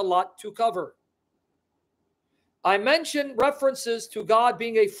because there's a lot to cover. I mentioned references to God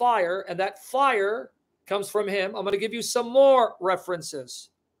being a fire, and that fire comes from him. I'm going to give you some more references.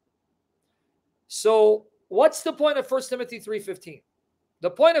 So what's the point of 1 Timothy 3:15? The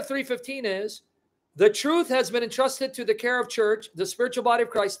point of 3:15 is the truth has been entrusted to the care of church, the spiritual body of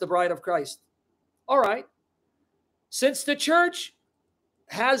Christ, the bride of Christ. All right. Since the church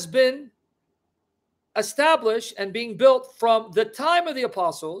has been established and being built from the time of the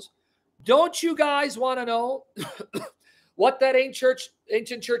apostles, don't you guys want to know what that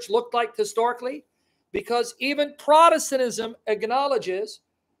ancient church looked like historically? Because even Protestantism acknowledges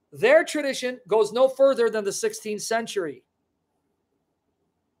their tradition goes no further than the 16th century.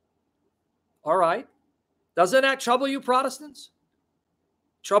 All right. Doesn't that trouble you, Protestants?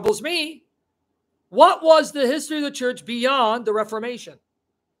 Troubles me. What was the history of the church beyond the Reformation?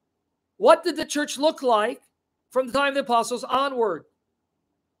 What did the church look like from the time of the apostles onward?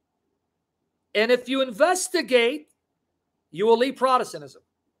 And if you investigate, you will leave Protestantism.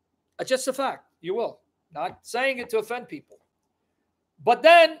 That's just a fact. You will. Not saying it to offend people. But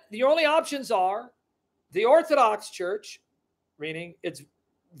then the only options are the Orthodox Church, meaning its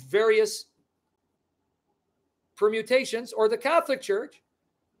various permutations, or the Catholic Church.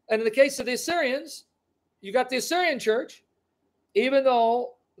 And in the case of the Assyrians, you got the Assyrian Church, even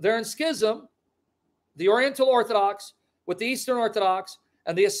though they're in schism, the Oriental Orthodox with the Eastern Orthodox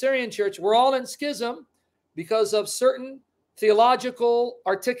and the Assyrian Church, we're all in schism because of certain theological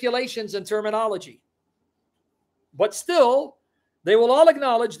articulations and terminology. But still, they will all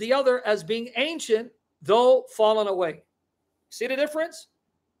acknowledge the other as being ancient, though fallen away. See the difference?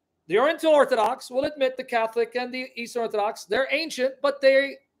 The Oriental Orthodox will admit the Catholic and the Eastern Orthodox, they're ancient, but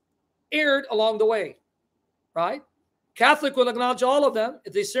they erred along the way, right? Catholic will acknowledge all of them,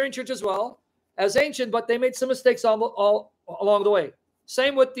 the Assyrian Church as well, as ancient, but they made some mistakes all along the way.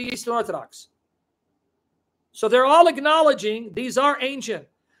 Same with the Eastern Orthodox. So they're all acknowledging these are ancient,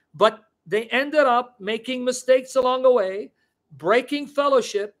 but they ended up making mistakes along the way, breaking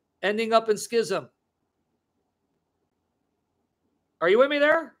fellowship, ending up in schism. Are you with me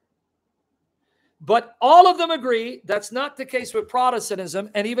there? But all of them agree that's not the case with Protestantism,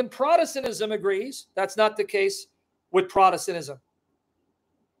 and even Protestantism agrees that's not the case with Protestantism.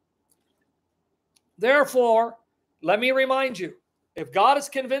 Therefore, let me remind you, if God has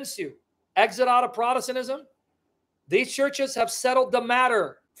convinced you, exit out of Protestantism, these churches have settled the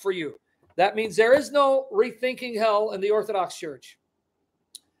matter for you. That means there is no rethinking hell in the Orthodox Church.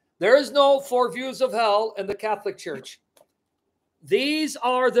 There is no four views of hell in the Catholic Church. These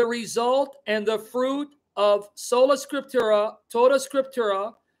are the result and the fruit of sola scriptura, tota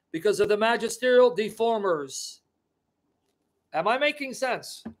scriptura, because of the magisterial deformers. Am I making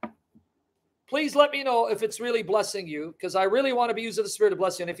sense? Please let me know if it's really blessing you, because I really want to be using the Spirit to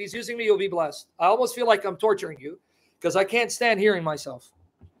bless you. And if he's using me, you'll be blessed. I almost feel like I'm torturing you because I can't stand hearing myself.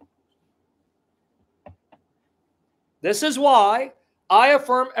 This is why I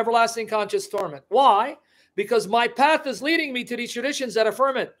affirm everlasting conscious torment. Why? Because my path is leading me to these traditions that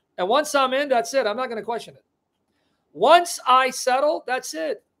affirm it. And once I'm in, that's it. I'm not going to question it. Once I settle, that's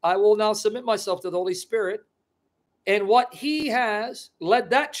it. I will now submit myself to the Holy Spirit and what he has led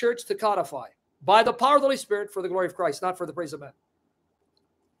that church to codify by the power of the Holy Spirit for the glory of Christ, not for the praise of men.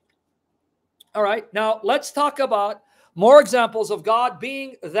 All right. Now let's talk about more examples of God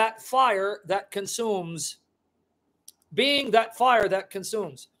being that fire that consumes. Being that fire that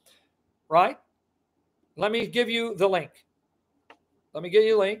consumes. Right? Let me give you the link. Let me give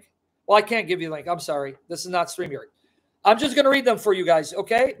you a link. Well, I can't give you a link. I'm sorry. This is not StreamYard. I'm just going to read them for you guys,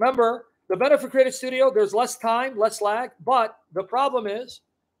 okay? Remember, the Benefit Creative Studio, there's less time, less lag, but the problem is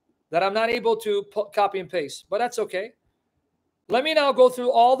that I'm not able to copy and paste, but that's okay. Let me now go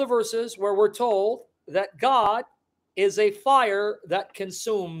through all the verses where we're told that God is a fire that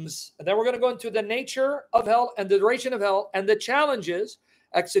consumes. And then we're going to go into the nature of hell and the duration of hell and the challenges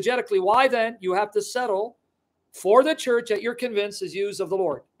exegetically. Why then you have to settle for the church that you're convinced is used of the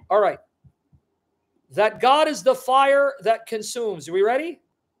Lord. All right. That God is the fire that consumes. Are we ready?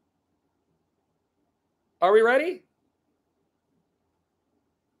 Are we ready?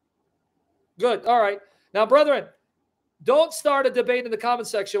 Good. All right. Now, brethren, Don't start a debate in the comment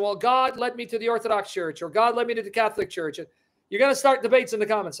section. Well, God led me to the Orthodox Church, or God led me to the Catholic Church. You're going to start debates in the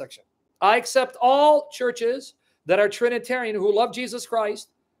comment section. I accept all churches that are Trinitarian who love Jesus Christ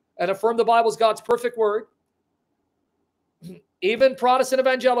and affirm the Bible is God's perfect word. Even Protestant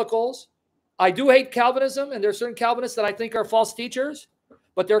evangelicals. I do hate Calvinism, and there are certain Calvinists that I think are false teachers,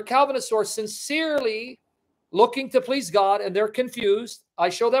 but they're Calvinists who are sincerely looking to please God, and they're confused. I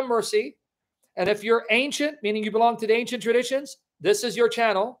show them mercy. And if you're ancient, meaning you belong to the ancient traditions, this is your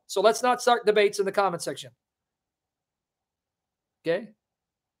channel. So let's not start debates in the comment section. Okay?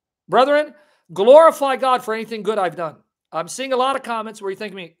 Brethren, glorify God for anything good I've done. I'm seeing a lot of comments where you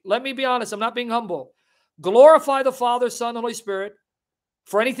think to me, let me be honest, I'm not being humble. Glorify the Father, Son, and Holy Spirit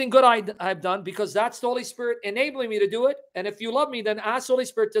for anything good I've done, because that's the Holy Spirit enabling me to do it. And if you love me, then ask the Holy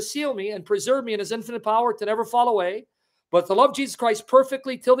Spirit to seal me and preserve me in his infinite power to never fall away, but to love Jesus Christ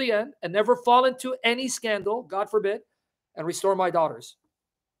perfectly till the end and never fall into any scandal, God forbid, and restore my daughters.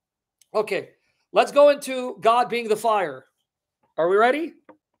 Okay, let's go into God being the fire. Are we ready?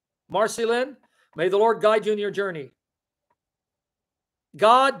 Marcy Lynn, may the Lord guide you in your journey.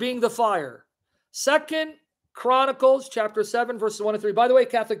 God being the fire. 2 Chronicles chapter 7, verses 1 and 3. By the way,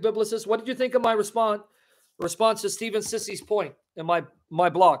 Catholic Biblicists, what did you think of my response to Stephen Sissy's point in my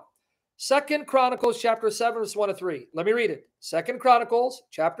blog? 2 Chronicles chapter 7, verses 1 and 3. Let me read it. 2 Chronicles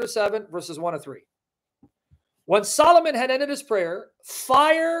chapter 7, verses 1 and 3. When Solomon had ended his prayer,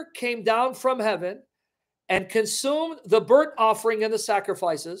 fire came down from heaven and consumed the burnt offering and the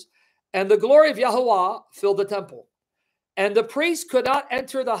sacrifices, and the glory of Yahweh filled the temple. And the priest could not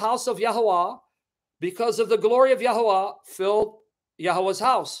enter the house of Yahweh because of the glory of Yahweh filled Yahweh's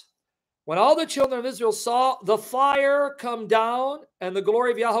house. When all the children of Israel saw the fire come down and the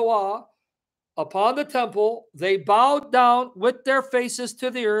glory of Yahweh upon the temple, they bowed down with their faces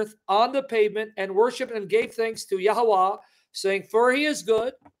to the earth on the pavement and worshiped and gave thanks to Yahweh, saying, for he is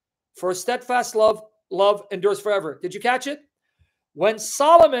good, for his steadfast love endures forever. Did you catch it? When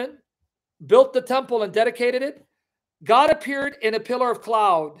Solomon built the temple and dedicated it, God appeared in a pillar of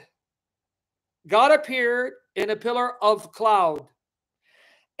cloud. God appeared in a pillar of cloud.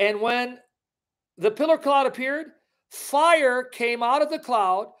 And when the pillar of cloud appeared, fire came out of the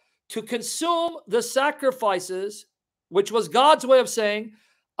cloud to consume the sacrifices, which was God's way of saying,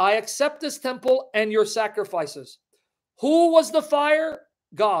 I accept this temple and your sacrifices. Who was the fire?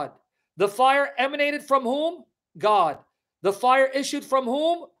 God. The fire emanated from whom? God. The fire issued from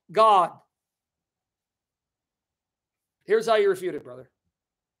whom? God. Here's how you refute it, brother.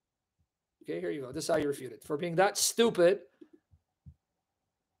 Okay, here you go. This is how you refute it. For being that stupid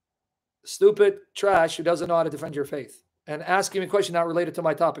trash who doesn't know how to defend your faith and asking me a question not related to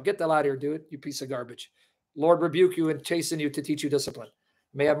my topic. Get the hell out of here, dude, you piece of garbage. Lord rebuke you and chasten you to teach you discipline.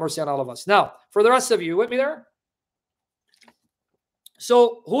 May have mercy on all of us. Now, for the rest of you, with me there?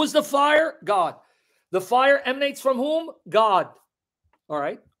 So, who is the fire? God. The fire emanates from whom? God. All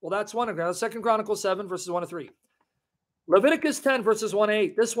right. Well, that's one of them. 2 Chronicles 7, verses 1 to 3. Leviticus 10, verses 1 to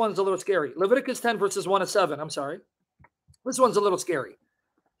 8. This one's a little scary. Leviticus 10, verses 1 to 7. I'm sorry. This one's a little scary.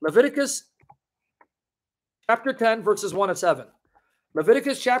 Leviticus chapter 10, verses 1 to 7.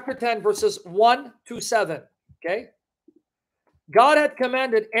 Leviticus chapter 10, verses 1 to 7. Okay? God had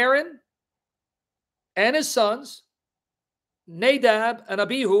commanded Aaron and his sons, Nadab and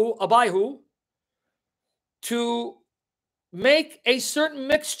Abihu, to make a certain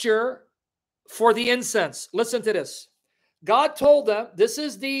mixture for the incense. Listen to this. God told them, this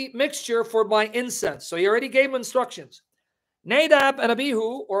is the mixture for my incense. So he already gave them instructions. Nadab and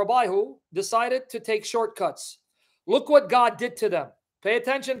Abihu decided to take shortcuts. Look what God did to them. Pay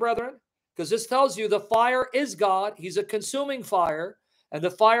attention, brethren, because this tells you the fire is God. He's a consuming fire, and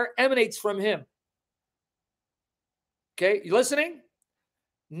the fire emanates from him. Okay, you listening?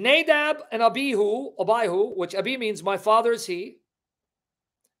 Nadab and Abihu, which Abi means my father is he,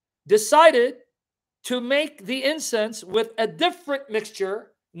 decided to make the incense with a different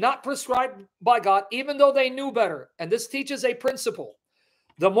mixture, not prescribed by God, even though they knew better. And this teaches a principle.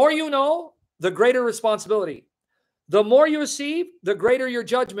 The more you know, the greater responsibility. The more you receive, the greater your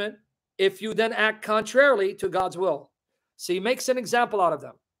judgment if you then act contrarily to God's will. So he makes an example out of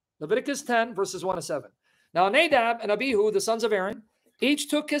them. Leviticus 10, verses 1 to 7. Now Nadab and Abihu, the sons of Aaron, each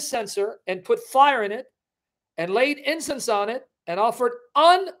took his censer and put fire in it and laid incense on it and offered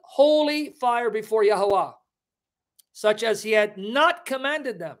unholy fire before Yahweh, such as he had not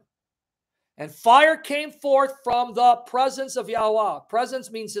commanded them. And fire came forth from the presence of Yahweh.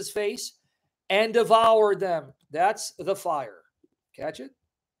 Presence means his face, and devoured them. That's the fire. Catch it?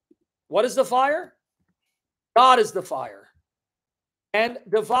 What is the fire? God is the fire. And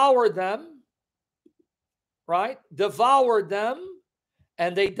devoured them. right, devoured them,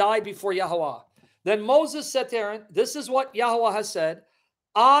 and they died before Yahweh. Then Moses said to Aaron, this is what Yahweh has said,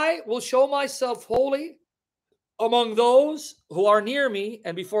 I will show myself holy among those who are near me,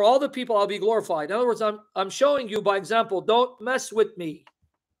 and before all the people I'll be glorified. In other words, I'm showing you by example, don't mess with me.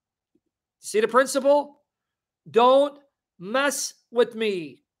 See the principle? Don't mess with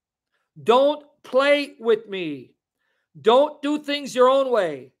me. Don't play with me. Don't do things your own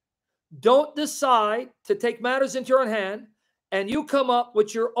way. Don't decide to take matters into your own hand and you come up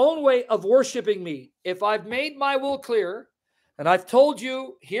with your own way of worshiping me. If I've made my will clear and I've told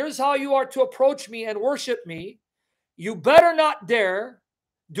you, here's how you are to approach me and worship me, you better not dare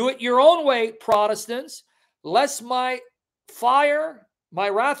do it your own way, Protestants, lest my fire, my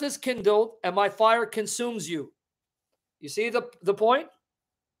wrath is kindled and my fire consumes you. You see the point?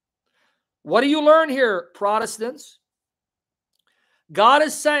 What do you learn here, Protestants? God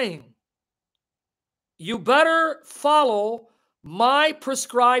is saying, you better follow my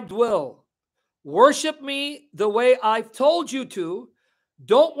prescribed will. Worship me the way I've told you to.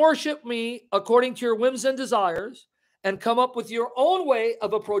 Don't worship me according to your whims and desires and come up with your own way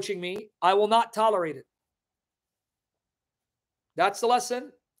of approaching me. I will not tolerate it. That's the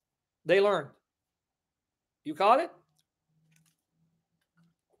lesson they learned. You caught it?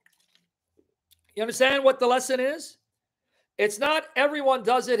 You understand what the lesson is? It's not everyone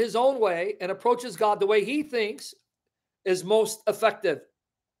does it his own way and approaches God the way he thinks is most effective.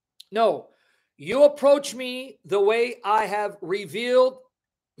 No, you approach me the way I have revealed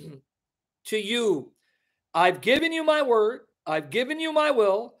to you. I've given you my word. I've given you my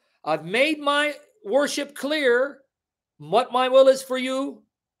will. I've made my worship clear. What my will is for you,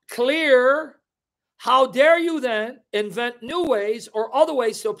 clear. How dare you then invent new ways or other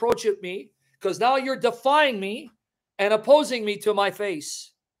ways to approach me? Because now you're defying me and opposing me to my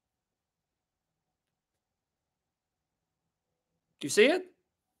face. Do you see it?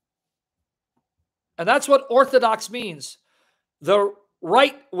 And that's what orthodox means. The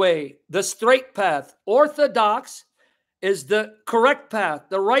right way, the straight path. Orthodox is the correct path,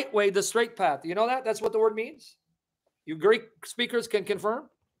 the right way, the straight path. You know that? That's what the word means. You Greek speakers can confirm.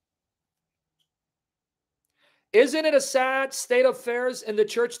 Isn't it a sad state of affairs in the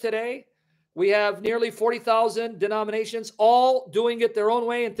church today? We have nearly 40,000 denominations, all doing it their own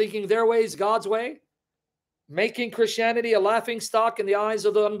way and thinking their way is God's way, making Christianity a laughing stock in the eyes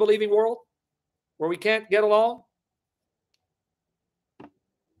of the unbelieving world, where we can't get along.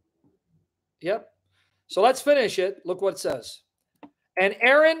 Yep. So let's finish it. Look what it says. And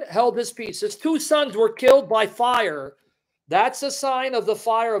Aaron held his peace. His two sons were killed by fire. That's a sign of the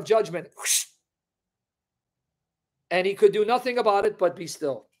fire of judgment. And he could do nothing about it but be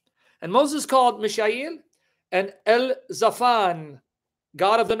still. And Moses called Mishael and El-Zaphan,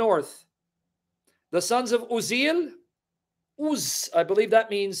 God of the north, the sons of Uzziel. Uz, I believe that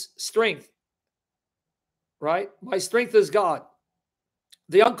means strength. Right? My strength is God.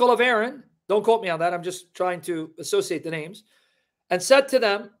 The uncle of Aaron, don't quote me on that, I'm just trying to associate the names, and said to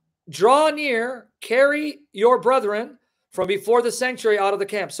them, draw near, carry your brethren from before the sanctuary out of the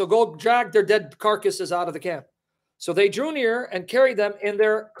camp. So go drag their dead carcasses out of the camp. So they drew near and carried them in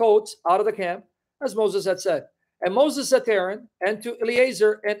their coats out of the camp, as Moses had said. And Moses said to Aaron and to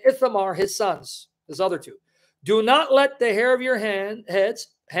Eleazar and Ithamar, his sons, his other two, do not let the hair of your heads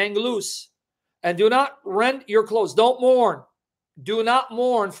hang loose, and do not rend your clothes. Don't mourn. Do not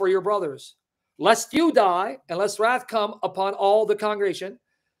mourn for your brothers, lest you die, and lest wrath come upon all the congregation.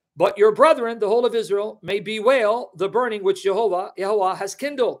 But your brethren, the whole of Israel, may bewail the burning which Yahweh has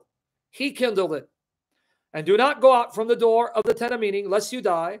kindled. He kindled it. And do not go out from the door of the tent of meeting, lest you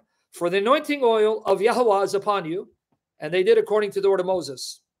die, for the anointing oil of Yahweh is upon you. And they did according to the word of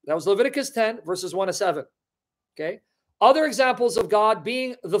Moses. That was Leviticus 10, verses 1 to 7. Okay. Other examples of God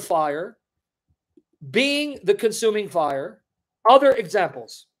being the fire, being the consuming fire. Other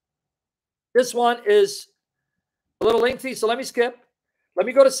examples. This one is a little lengthy, so let me skip. Let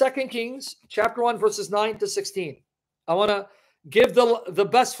me go to 2 Kings, chapter 1, verses 9 to 16. I want to give the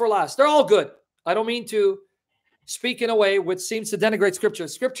best for last. They're all good. I don't mean to speak in a way which seems to denigrate Scripture.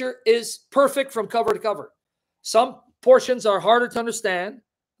 Scripture is perfect from cover to cover. Some portions are harder to understand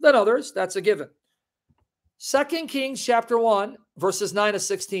than others. That's a given. 2 Kings chapter 1, verses 9 to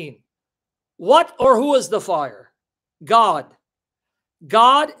 16. What or who is the fire? God.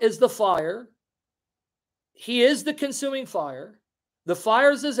 God is the fire. He is the consuming fire. The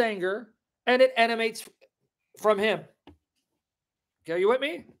fire is his anger, and it emanates from him. Okay, are you with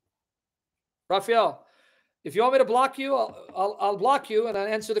me? Raphael, if you want me to block you, I'll block you, and I'll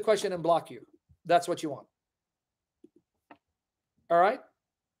answer the question and block you. That's what you want. All right?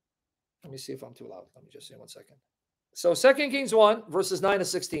 Let me see if I'm too loud. Let me just say 1 second. So 2 Kings 1, verses 9 to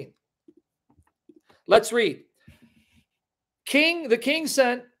 16. Let's read. The king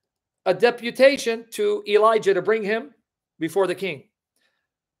sent a deputation to Elijah to bring him before the king.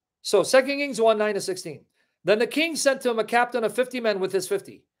 So 2 Kings 1, 9 to 16. Then the king sent to him a captain of 50 men with his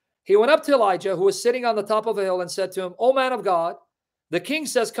 50. He went up to Elijah, who was sitting on the top of a hill, and said to him, O man of God, the king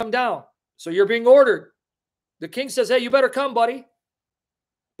says, come down. So you're being ordered. The king says, hey, you better come, buddy.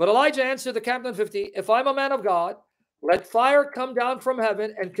 But Elijah answered the captain of 50, if I'm a man of God, let fire come down from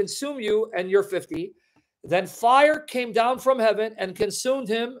heaven and consume you and your 50. Then fire came down from heaven and consumed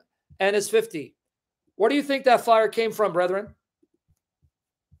him and his 50. Where do you think that fire came from, brethren?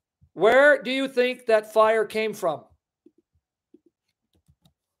 Where do you think that fire came from?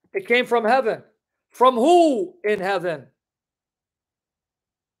 It came from heaven. From who in heaven?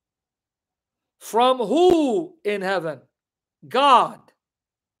 From who in heaven? God.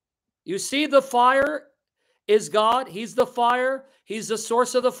 You see, the fire is God. He's the fire. He's the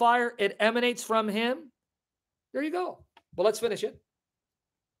source of the fire. It emanates from him. There you go. Well, let's finish it.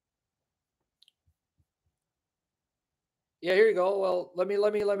 Yeah, here you go. Well, let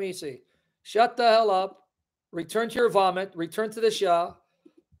me see. Shut the hell up. Return to your vomit. Return to the Shah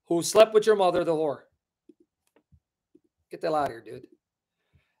who slept with your mother, the whore. Get the hell out of here, dude.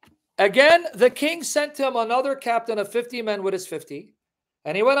 Again, the king sent to him another captain of 50 men with his 50.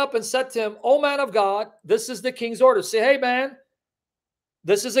 And he went up and said to him, O man of God, this is the king's order. Say, hey, man,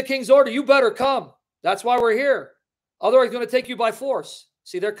 this is the king's order. You better come. That's why we're here. Otherwise, he's going to take you by force.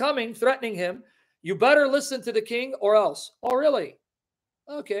 See, they're coming, threatening him. You better listen to the king or else. Oh, really?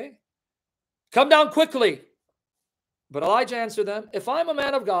 Okay. Come down quickly. But Elijah answered them, if I'm a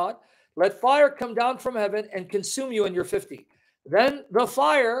man of God, let fire come down from heaven and consume you and your 50. Then the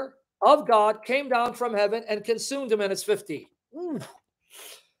fire of God came down from heaven and consumed him and his 50.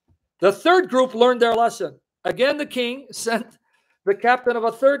 The third group learned their lesson. Again, the king sent the captain of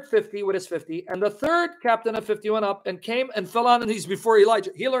a third 50 with his 50. And the third captain of 50 went up and came and fell on his knees before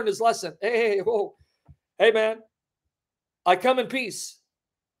Elijah. He learned his lesson. Hey, whoa. Hey, man, I come in peace.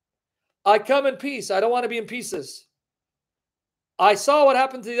 I come in peace. I don't want to be in pieces. I saw what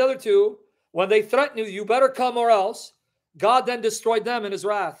happened to the other two when they threatened you. You better come or else. God then destroyed them in his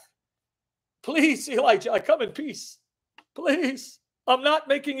wrath. Please, Elijah, I come in peace. Please. I'm not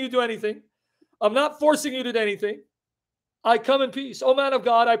making you do anything. I'm not forcing you to do anything. I come in peace. Oh, man of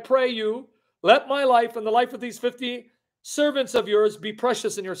God, I pray you, let my life and the life of these 50 servants of yours be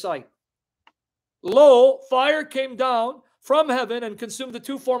precious in your sight. Lo, fire came down from heaven and consumed the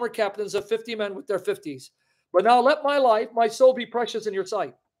two former captains of 50 men with their 50s. But now let my life, my soul be precious in your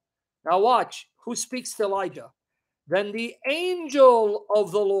sight. Now watch, who speaks to Elijah? Then the angel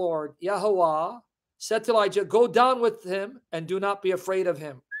of the Lord, Yahweh, said to Elijah, go down with him and do not be afraid of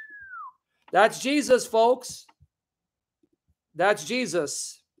him. That's Jesus, folks. That's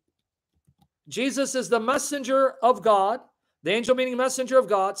Jesus. Jesus is the messenger of God, the angel meaning messenger of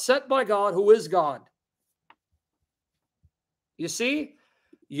God, sent by God, who is God. You see?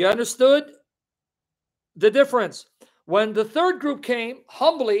 You understood the difference. When the third group came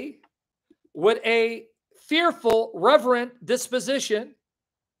humbly with a fearful, reverent disposition,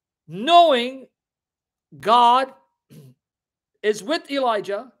 knowing God is with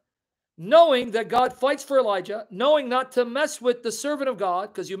Elijah, knowing that God fights for Elijah, knowing not to mess with the servant of God,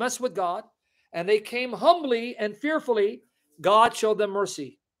 because you mess with God, and they came humbly and fearfully, God showed them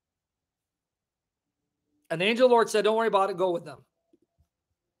mercy. And the angel of the Lord said, don't worry about it, go with them.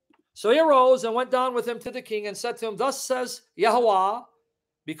 So he arose and went down with him to the king and said to him, thus says Yahweh,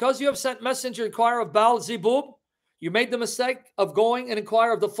 because you have sent messenger to inquire of Baal Zebub, you made the mistake of going and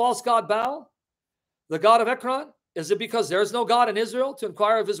inquire of the false god Baal, the god of Ekron. Is it because there is no God in Israel to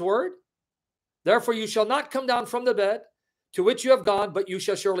inquire of his word? Therefore you shall not come down from the bed to which you have gone, but you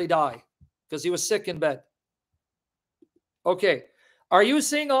shall surely die. Because he was sick in bed. Okay. Are you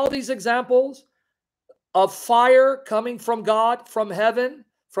seeing all these examples of fire coming from God, from heaven,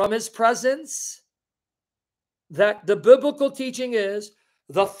 from his presence? That the biblical teaching is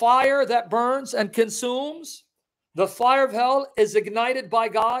the fire that burns and consumes, the fire of hell is ignited by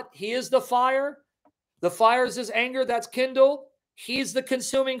God. He is the fire. The fire is his anger that's kindled. He's the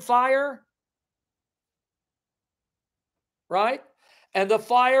consuming fire. Right? And the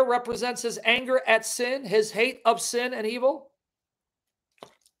fire represents his anger at sin, his hate of sin and evil.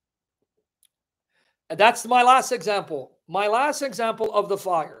 And that's my last example. My last example of the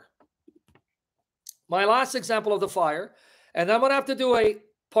fire. My last example of the fire. And I'm going to have to do a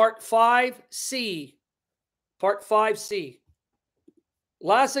part 5C. Part 5C.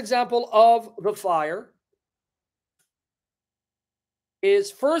 Last example of the fire.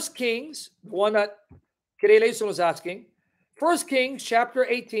 is 1 Kings, the one that Kireleison was asking. 1 Kings chapter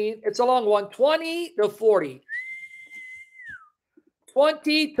 18. It's a long one, 20 to 40.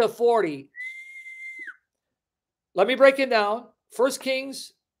 20 to 40. Let me break it down. 1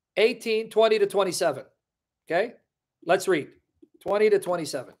 Kings 18, 20 to 27. Okay? Let's read. 20 to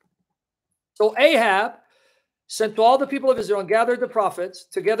 27. So Ahab sent to all the people of Israel and gathered the prophets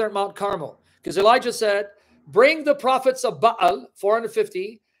together at Mount Carmel. Because Elijah said, bring the prophets of Baal,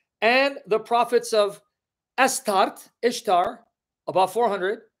 450, and the prophets of Ishtar, about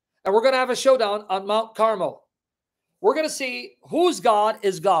 400, and we're going to have a showdown on Mount Carmel. We're going to see whose God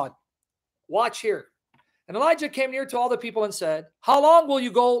is God. Watch here. And Elijah came near to all the people and said, how long will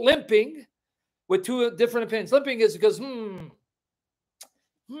you go limping? With two different opinions. Limping is because, you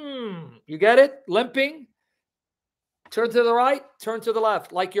get it? Limping. Turn to the right, turn to the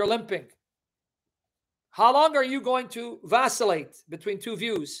left, like you're limping. How long are you going to vacillate between two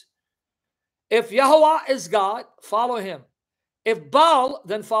views? If Yahweh is God, follow him. If Baal,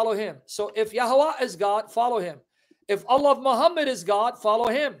 then follow him. So if Yahweh is God, follow him. If Allah of Muhammad is God, follow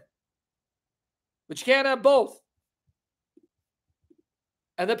him. But you can't have both.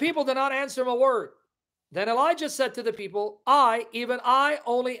 And the people did not answer him a word. Then Elijah said to the people, even I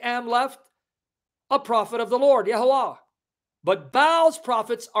only am left a prophet of the Lord, Yahweh. But Baal's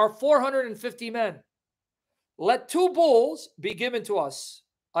prophets are 450 men. Let 2 bulls be given to us.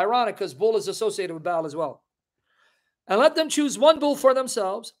 Ironic, because bull is associated with Baal as well. And let them choose 1 bull for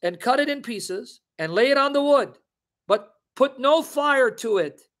themselves and cut it in pieces and lay it on the wood, but put no fire to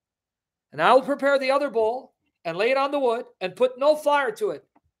it. And I will prepare the other bull and lay it on the wood and put no fire to it.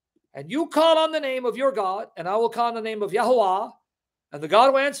 And you call on the name of your God, and I will call on the name of Yahweh, and the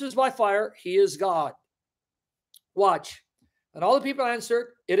God who answers by fire, he is God. Watch. And all the people answered,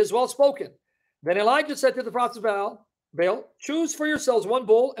 it is well spoken. Then Elijah said to the prophets of Baal, choose for yourselves 1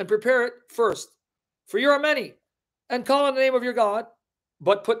 bull and prepare it first, for you are many, and call on the name of your God,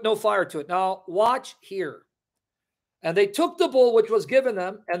 but put no fire to it. Now watch here. And they took the bull which was given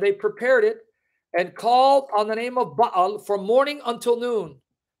them, and they prepared it, and called on the name of Baal from morning until noon,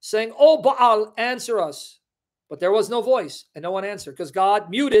 saying, "O Baal, answer us." But there was no voice, and no one answered, because God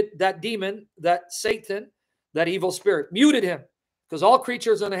muted that demon, that Satan, that evil spirit, muted him, because all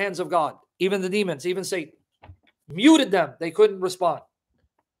creatures are in the hands of God, even the demons, even Satan. Muted them. They couldn't respond.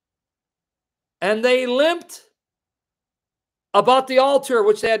 And they limped about the altar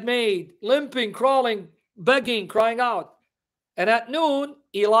which they had made, limping, crawling, begging, crying out. And at noon,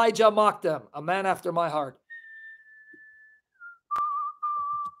 Elijah mocked them, a man after my heart.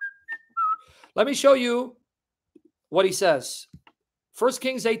 Let me show you what he says. 1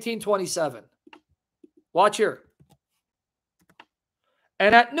 Kings 18:27. Watch here.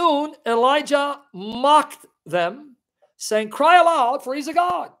 And at noon, Elijah mocked them, saying, "Cry aloud, for he's a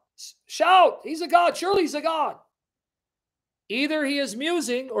God. Shout, he's a God. Surely he's a God." Either he is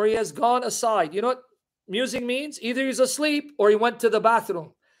musing or he has gone aside. You know what musing means? Either he's asleep or he went to the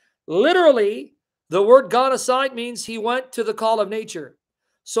bathroom. Literally, the word gone aside means he went to the call of nature.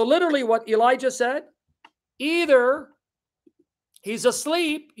 So literally what Elijah said, either he's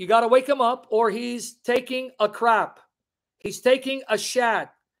asleep, you got to wake him up, or he's taking a crap. He's taking a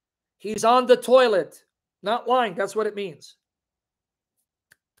shat. He's on the toilet. Not lying, that's what it means.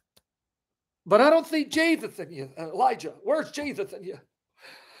 But I don't see Jesus in you, Elijah. Where's Jesus in you?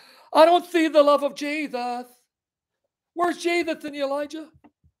 I don't see the love of Jesus. Where's Jesus in you, Elijah?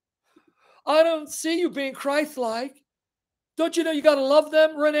 I don't see you being Christ-like. Don't you know you got to love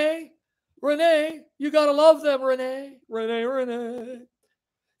them, Renee? Renee, you got to love them, Renee. Renee.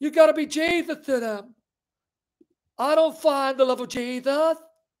 You got to be Jesus to them. I don't find the love of Jesus.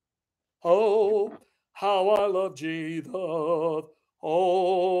 Oh, how I love Jesus.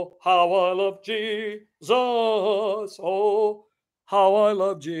 Oh, how I love Jesus. Oh, how I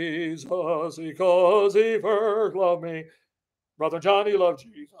love Jesus, because he first loved me. Brother Johnny loved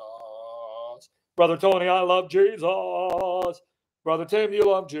Jesus. Brother Tony, I love Jesus. Brother Tim, you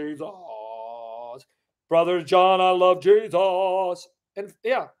love Jesus. Brother John, I love Jesus. And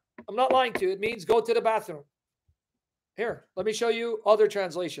yeah, I'm not lying to you. It means go to the bathroom. Here, let me show you other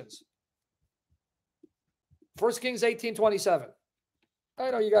translations. 1 Kings 18:27.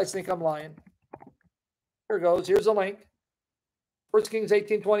 I know you guys think I'm lying. Here it goes. Here's a link. 1 Kings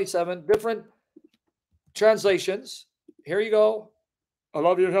 18:27. Different translations. Here you go. I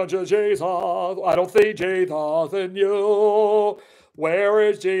love you, Jesus. I don't see Jesus in you. Where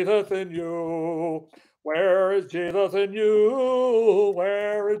is Jesus in you? Where is Jesus in you?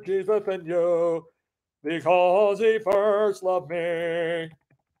 Where is Jesus in you? Because he first loved me.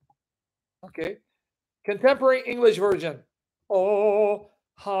 Okay. Contemporary English version. Oh,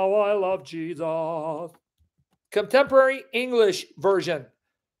 how I love Jesus. Contemporary English version.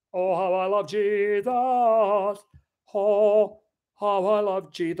 Oh, how I love Jesus. Oh, how I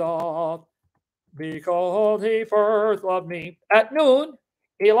love Jesus. Because he first loved me. At noon,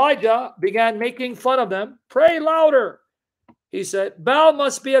 Elijah began making fun of them. Pray louder, he said. Baal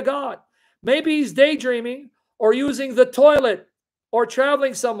must be a god. Maybe he's daydreaming or using the toilet or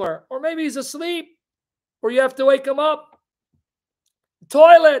traveling somewhere. Or maybe he's asleep or you have to wake him up.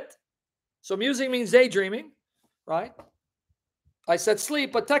 Toilet. So musing means daydreaming, right? I said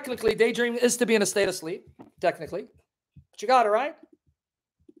sleep, but technically daydreaming is to be in a state of sleep, technically. But you got it, right?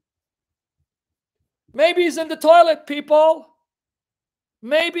 Maybe he's in the toilet, people.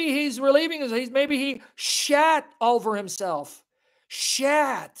 Maybe he's relieving his, maybe he shat over himself.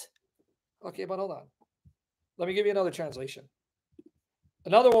 Shat. Okay, but hold on. Let me give you another translation.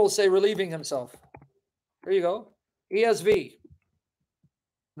 Another one will say relieving himself. Here you go. ESV.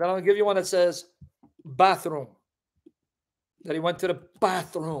 Then I'll give you one that says bathroom. That he went to the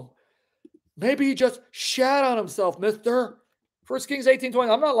bathroom. Maybe he just shat on himself, mister. 1 Kings 18:20.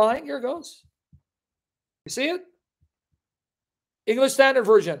 I'm not lying. Here it goes. You see it? English Standard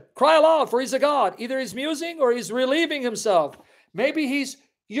Version. Cry aloud, for he's a god. Either he's musing or he's relieving himself. Maybe he's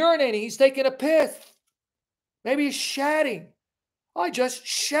urinating. He's taking a piss. Maybe he's shatting. I just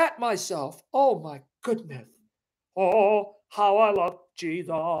shat myself. Oh, my goodness. Oh, how I love Jesus.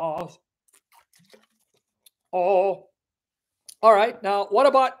 Oh. All right. Now, what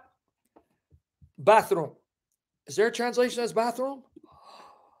about bathroom? Is there a translation as bathroom?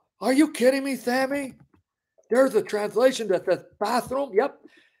 Are you kidding me, Sammy? There's a translation that says bathroom. Yep.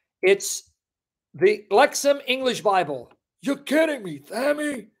 It's the Lexham English Bible. You're kidding me,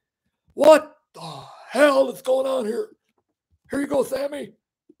 Sammy? What the hell is going on here? Here you go, Sammy.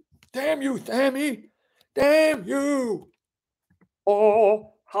 Damn you, Sammy. Damn you.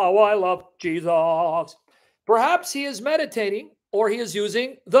 Oh, how I love Jesus. Perhaps he is meditating or he is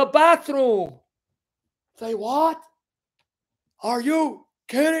using the bathroom. Say what? Are you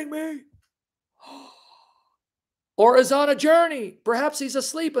kidding me? Or is on a journey. Perhaps he's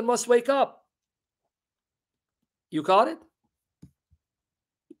asleep and must wake up. You caught it?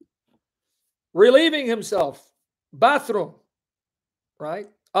 Relieving himself. Bathroom. Right?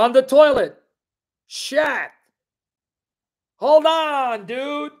 On the toilet. Shat. Hold on,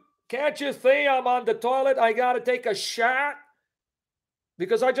 dude. Can't you see I'm on the toilet? I got to take a shat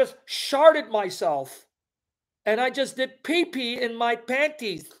because I just sharted myself. And I just did pee-pee in my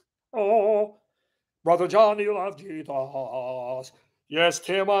panties. Oh, Brother John, you love Jesus. Yes,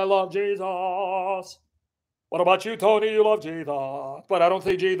 Tim, I love Jesus. What about you, Tony? You love Jesus. But I don't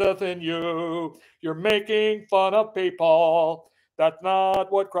see Jesus in you. You're making fun of people. That's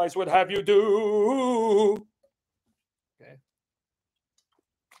not what Christ would have you do. Okay.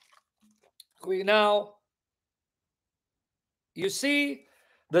 Now, you see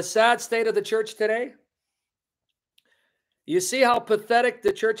the sad state of the church today? You see how pathetic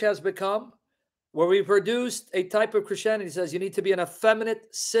the church has become? Where we produced a type of Christianity that says you need to be an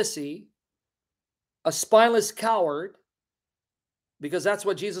effeminate sissy, a spineless coward, because that's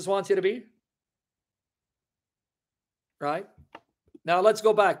what Jesus wants you to be. Right? Now let's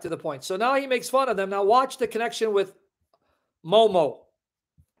go back to the point. So now he makes fun of them. Now watch the connection with Momo,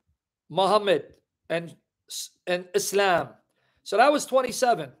 Muhammad, and Islam. So that was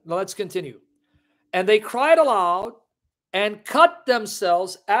 27. Now let's continue. And they cried aloud and cut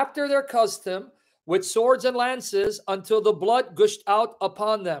themselves after their custom with swords and lances until the blood gushed out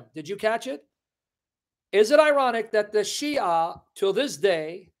upon them. Did you catch it? Is it ironic that the Shia, till this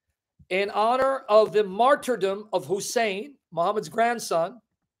day, in honor of the martyrdom of Hussein, Muhammad's grandson,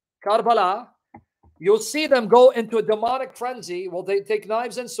 Karbala, you'll see them go into a demonic frenzy. Well, they take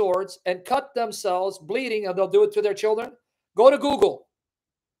knives and swords and cut themselves, bleeding, and they'll do it to their children. Go to Google.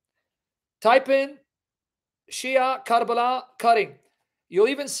 Type in Shia Karbala cutting. You'll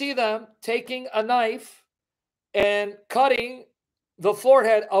even see them taking a knife and cutting the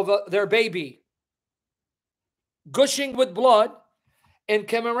forehead of their baby, gushing with blood in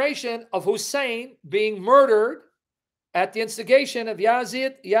commemoration of Hussein being murdered at the instigation of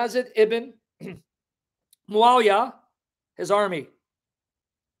Yazid ibn Muawiyah, his army.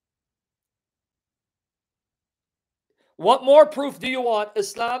 What more proof do you want?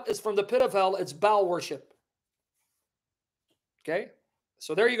 Islam is from the pit of hell. It's Baal worship. Okay?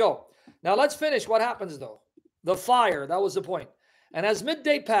 So there you go. Now let's finish what happens though. The fire, that was the point. And as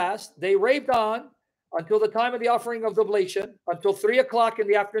midday passed, they raved on until the time of the offering of the oblation, until 3 o'clock in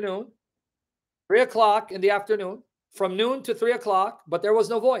the afternoon. 3 o'clock in the afternoon, from noon to 3 o'clock, but there was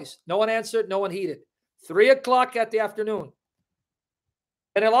no voice. No one answered, no one heeded. 3 o'clock at the afternoon.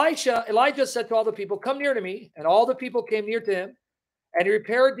 And Elijah said to all the people, come near to me. And all the people came near to him. And he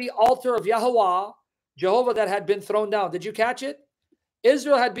repaired the altar of Yahweh, Jehovah, that had been thrown down. Did you catch it?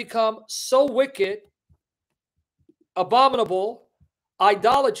 Israel had become so wicked, abominable,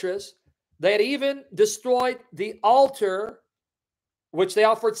 idolatrous, they had even destroyed the altar which they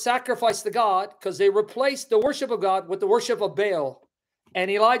offered sacrifice to God, because they replaced the worship of God with the worship of Baal. And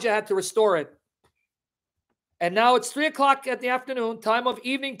Elijah had to restore it. And now it's 3 o'clock at the afternoon, time of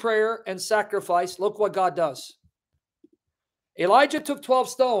evening prayer and sacrifice. Look what God does. Elijah took 12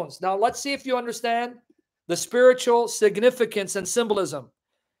 stones. Now let's see if you understand the spiritual significance and symbolism.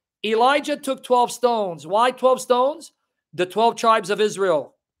 Elijah took 12 stones. Why 12 stones? The 12 tribes of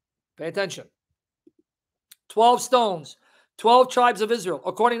Israel. Pay attention. 12 stones. 12 tribes of Israel,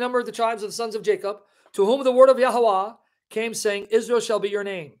 according to the number of the tribes of the sons of Jacob, to whom the word of Yahweh came, saying, Israel shall be your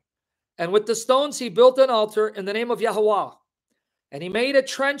name. And with the stones he built an altar in the name of Yahweh. And he made a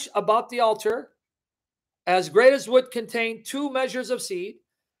trench about the altar, as great as would contain 2 measures of seed.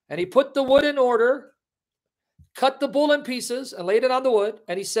 And he put the wood in order, cut the bull in pieces, and laid it on the wood.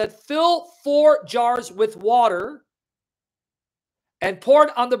 And he said, fill 4 jars with water, and pour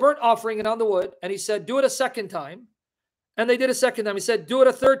it on the burnt offering and on the wood. And he said, do it a second time. And they did a second time. He said, do it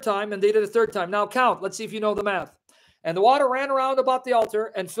a third time. And they did a third time. Now count. Let's see if you know the math. And the water ran around about the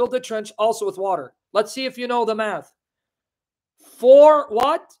altar and filled the trench also with water. Let's see if you know the math. 4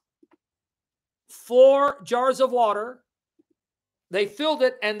 what? 4 jars of water. They filled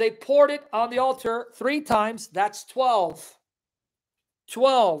it and they poured it on the altar 3 times. That's 12.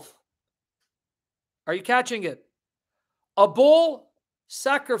 12. Are you catching it? A bull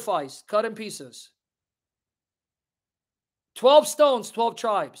sacrifice cut in pieces. 12 stones, 12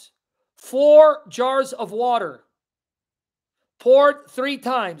 tribes. 4 jars of water. Poured 3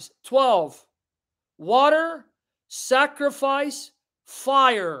 times. 12. Water, sacrifice,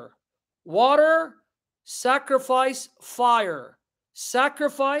 fire. Water, sacrifice, fire.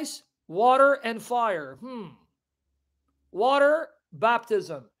 Sacrifice, water, and fire. Water,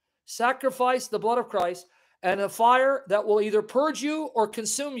 baptism. Sacrifice, the blood of Christ. And a fire that will either purge you or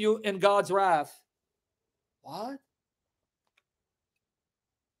consume you in God's wrath. What?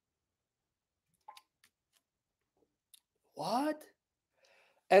 What?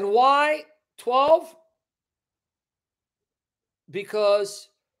 And why 12? Because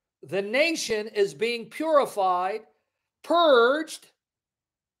the nation is being purified, purged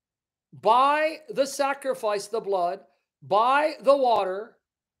by the sacrifice, the blood, by the water,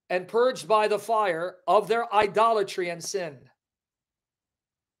 and purged by the fire of their idolatry and sin.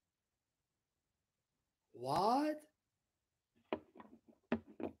 What?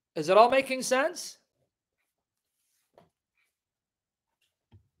 Is it all making sense?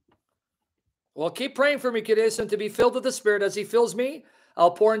 Well, keep praying for me, kiddies, and to be filled with the Spirit. As He fills me,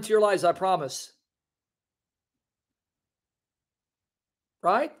 I'll pour into your lives, I promise.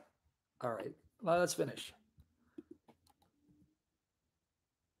 Right? All right. Well, let's finish.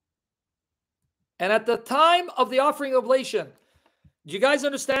 And at the time of the offering of oblation, do you guys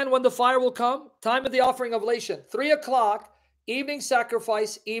understand when the fire will come? Time of the offering of oblation. 3 o'clock, evening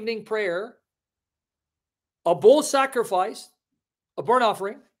sacrifice, evening prayer. A bull sacrifice, a burnt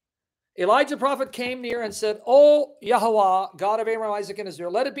offering. Elijah prophet came near and said, O Yahweh, God of Abraham, Isaac, and Israel,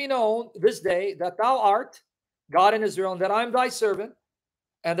 let it be known this day that thou art God in Israel, and that I am thy servant,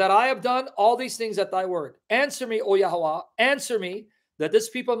 and that I have done all these things at thy word. Answer me, O Yahweh, answer me, that this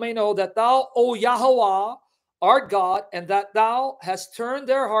people may know that thou, O Yahweh, art God, and that thou hast turned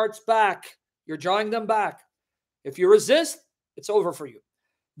their hearts back. You're drawing them back. If you resist, it's over for you.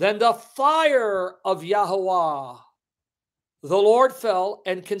 Then the fire of Yahweh, the Lord, fell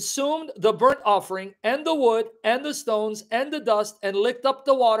and consumed the burnt offering and the wood and the stones and the dust and licked up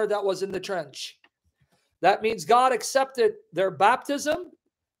the water that was in the trench. That means God accepted their baptism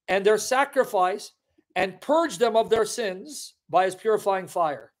and their sacrifice and purged them of their sins by His purifying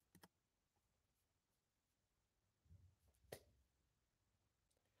fire.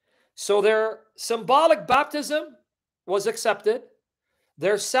 So their symbolic baptism was accepted.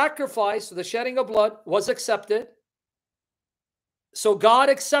 Their sacrifice, the shedding of blood, was accepted. So God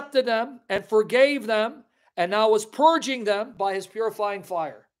accepted them and forgave them, and now was purging them by His purifying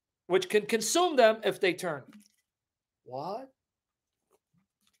fire, which can consume them if they turn. What?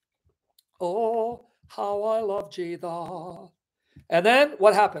 Oh, how I love Jesus. And then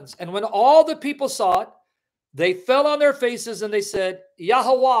what happens? And when all the people saw it, they fell on their faces and they said,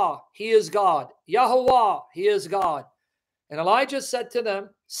 Yahweh, He is God. Yahweh, He is God. And Elijah said to them,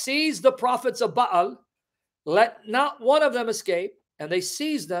 seize the prophets of Baal. Let not one of them escape. And they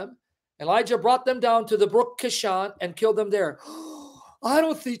seized them. Elijah brought them down to the brook Kishon and killed them there. I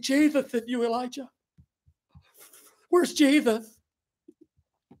don't see Jesus in you, Elijah. Where's Jesus?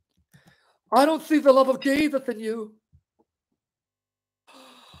 I don't see the love of Jesus in you.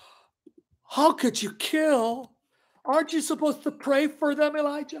 How could you kill? Aren't you supposed to pray for them,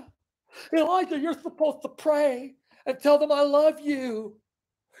 Elijah? Elijah, you're supposed to pray and tell them, I love you.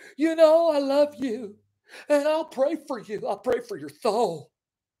 You know, I love you. And I'll pray for you. I'll pray for your soul.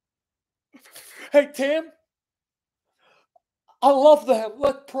 Hey, Tim, I love them.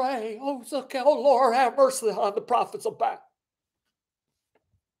 Let's pray. Oh, it's okay. Oh, Lord, have mercy on the prophets of Baal.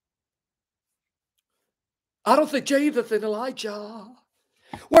 I don't think Jesus and Elijah.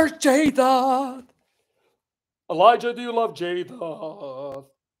 Where's Jesus? Elijah, do you love Jesus?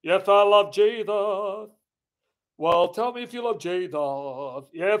 Yes, I love Jesus. Well, tell me if you love Jesus.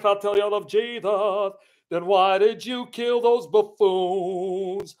 Yes, I'll tell you I love Jesus. Then why did you kill those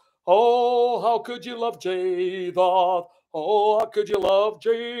buffoons? Oh, how could you love Jesus? Oh, how could you love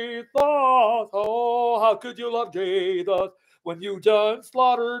Jesus? Oh, how could you love Jesus when you done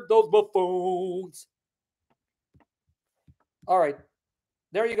slaughtered those buffoons? All right,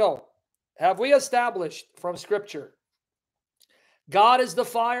 there you go. Have we established from Scripture God is the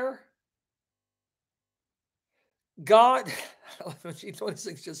fire? God,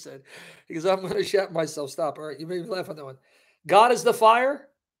 26 just said, because I'm going to shat myself. Stop. All right, you made me laugh on that one. God is the fire.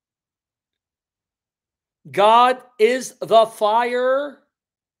 God is the fire.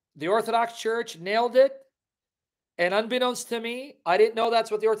 The Orthodox Church nailed it. And unbeknownst to me, I didn't know that's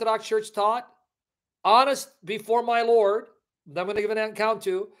what the Orthodox Church taught. Honest before my Lord, that I'm going to give an account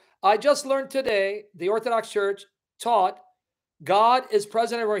to, I just learned today the Orthodox Church taught God is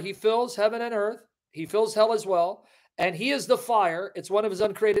present everywhere. He fills heaven and earth. He fills hell as well. And he is the fire. It's one of his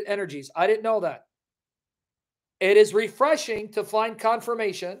uncreated energies. I didn't know that. It is refreshing to find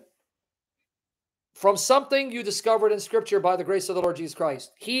confirmation from something you discovered in Scripture by the grace of the Lord Jesus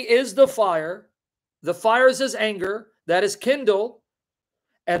Christ. He is the fire. The fire is his anger that is kindled.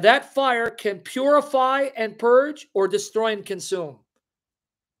 And that fire can purify and purge or destroy and consume.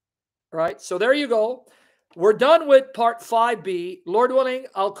 Right? So there you go. We're done with part 5B. Lord willing,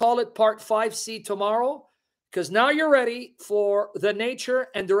 I'll call it part 5C tomorrow, because now you're ready for the nature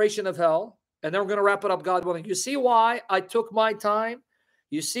and duration of hell. And then we're going to wrap it up, God willing. You see why I took my time?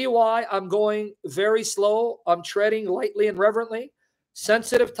 You see why I'm going very slow? I'm treading lightly and reverently.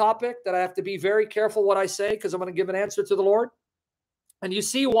 Sensitive topic that I have to be very careful what I say, because I'm going to give an answer to the Lord. And you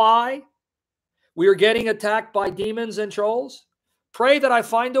see why we are getting attacked by demons and trolls? Pray that I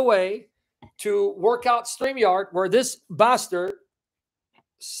find a way to work out StreamYard where this bastard,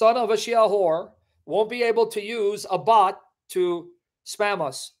 son of a Shia whore, won't be able to use a bot to spam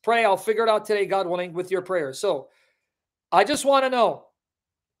us. Pray, I'll figure it out today, God willing, with your prayers. So I just want to know,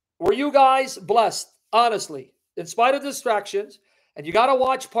 were you guys blessed, honestly, in spite of distractions? And you got to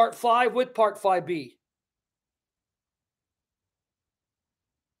watch part 5 with part 5B.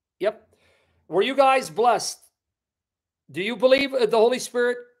 Yep. Were you guys blessed? Do you believe the Holy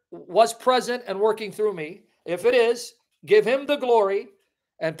Spirit was present and working through me? If it is, give him the glory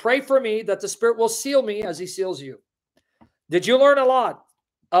and pray for me that the Spirit will seal me as he seals you. Did you learn a lot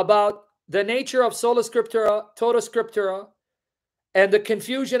about the nature of sola scriptura, tota scriptura, and the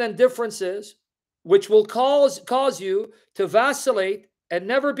confusion and differences which will cause you to vacillate and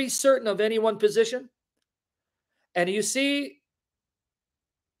never be certain of any one position? And you see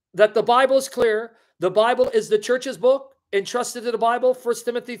that the Bible is clear. The Bible is the church's book, entrusted to the Bible, 1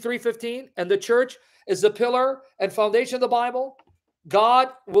 Timothy 3:15, and the church is the pillar and foundation of the Bible. God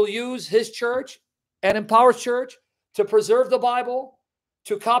will use his church and empowers church to preserve the Bible,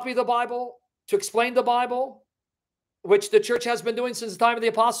 to copy the Bible, to explain the Bible, which the church has been doing since the time of the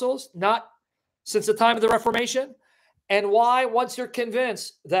apostles, not since the time of the Reformation. And why, once you're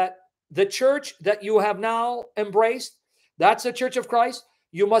convinced that the church that you have now embraced, that's the church of Christ,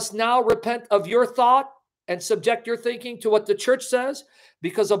 you must now repent of your thought and subject your thinking to what the church says,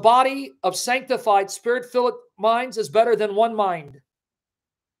 because a body of sanctified, spirit-filled minds is better than one mind.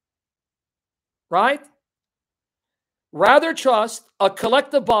 Right? Rather trust a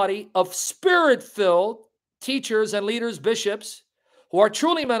collective body of spirit-filled teachers and leaders, bishops, who are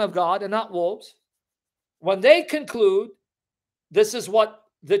truly men of God and not wolves. When they conclude this is what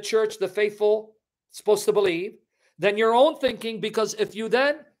the church, the faithful, is supposed to believe, then your own thinking, because if you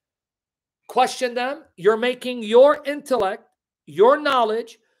then question them, you're making your intellect, your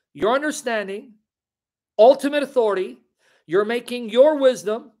knowledge, your understanding, ultimate authority. You're making your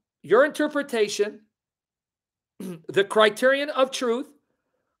wisdom, your interpretation, the criterion of truth,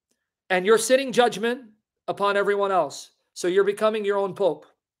 and you're sitting judgment upon everyone else. So you're becoming your own pope.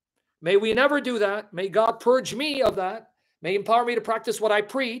 May we never do that. May God purge me of that. May He empower me to practice what I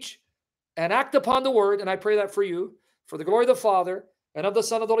preach and act upon the word. And I pray that for you, for the glory of the Father and of the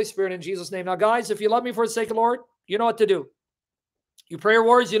Son and the Holy Spirit, in Jesus' name. Now, guys, if you love me for the sake of the Lord, you know what to do. You prayer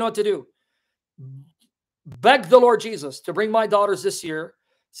warriors, you know what to do. Beg the Lord Jesus to bring my daughters this year,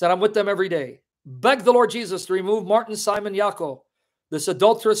 so that I'm with them every day. Beg the Lord Jesus to remove Martin Simon Yako, this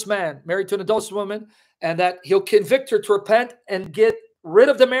adulterous man married to an adulterous woman, and that He'll convict her to repent and get rid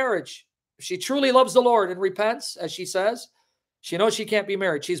of the marriage. If she truly loves the Lord and repents, as she says, she knows she can't be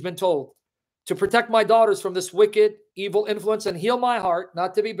married. She's been told to protect my daughters from this wicked, evil influence and heal my heart,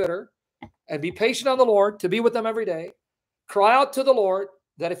 not to be bitter, and be patient on the Lord, to be with them every day. Cry out to the Lord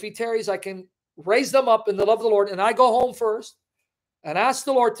that if He tarries, I can raise them up in the love of the Lord. And I go home first and ask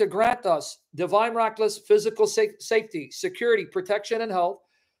the Lord to grant us divine, miraculous, physical safety, security, protection, and health,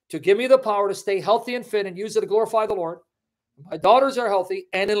 to give me the power to stay healthy and fit and use it to glorify the Lord. My daughters are healthy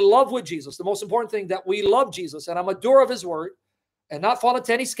and in love with Jesus. The most important thing, that we love Jesus, and I'm a doer of His word and not fall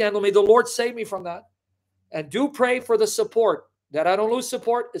into any scandal. May the Lord save me from that. And do pray for the support, that I don't lose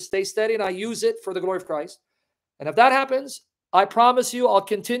support, to stay steady, and I use it for the glory of Christ. And if that happens, I promise you, I'll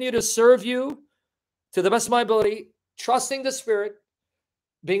continue to serve you to the best of my ability, trusting the Spirit,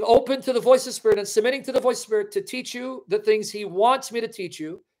 being open to the voice of the Spirit, and submitting to the voice of the Spirit to teach you the things He wants me to teach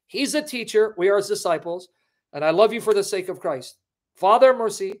you. He's a teacher. We are His disciples. And I love you for the sake of Christ. Father, have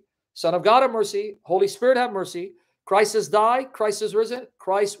mercy. Son of God, have mercy. Holy Spirit, have mercy. Christ has died. Christ has risen.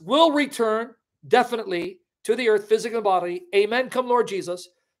 Christ will return definitely to the earth, physical and body. Amen. Come, Lord Jesus.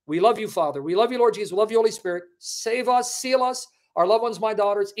 We love you, Father. We love you, Lord Jesus. We love you, Holy Spirit. Save us, seal us, our loved ones, my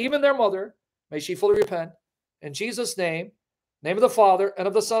daughters, even their mother. May she fully repent. In Jesus' name, name of the Father and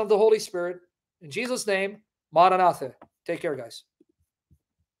of the Son and of the Holy Spirit. In Jesus' name, Maranatha. Take care, guys.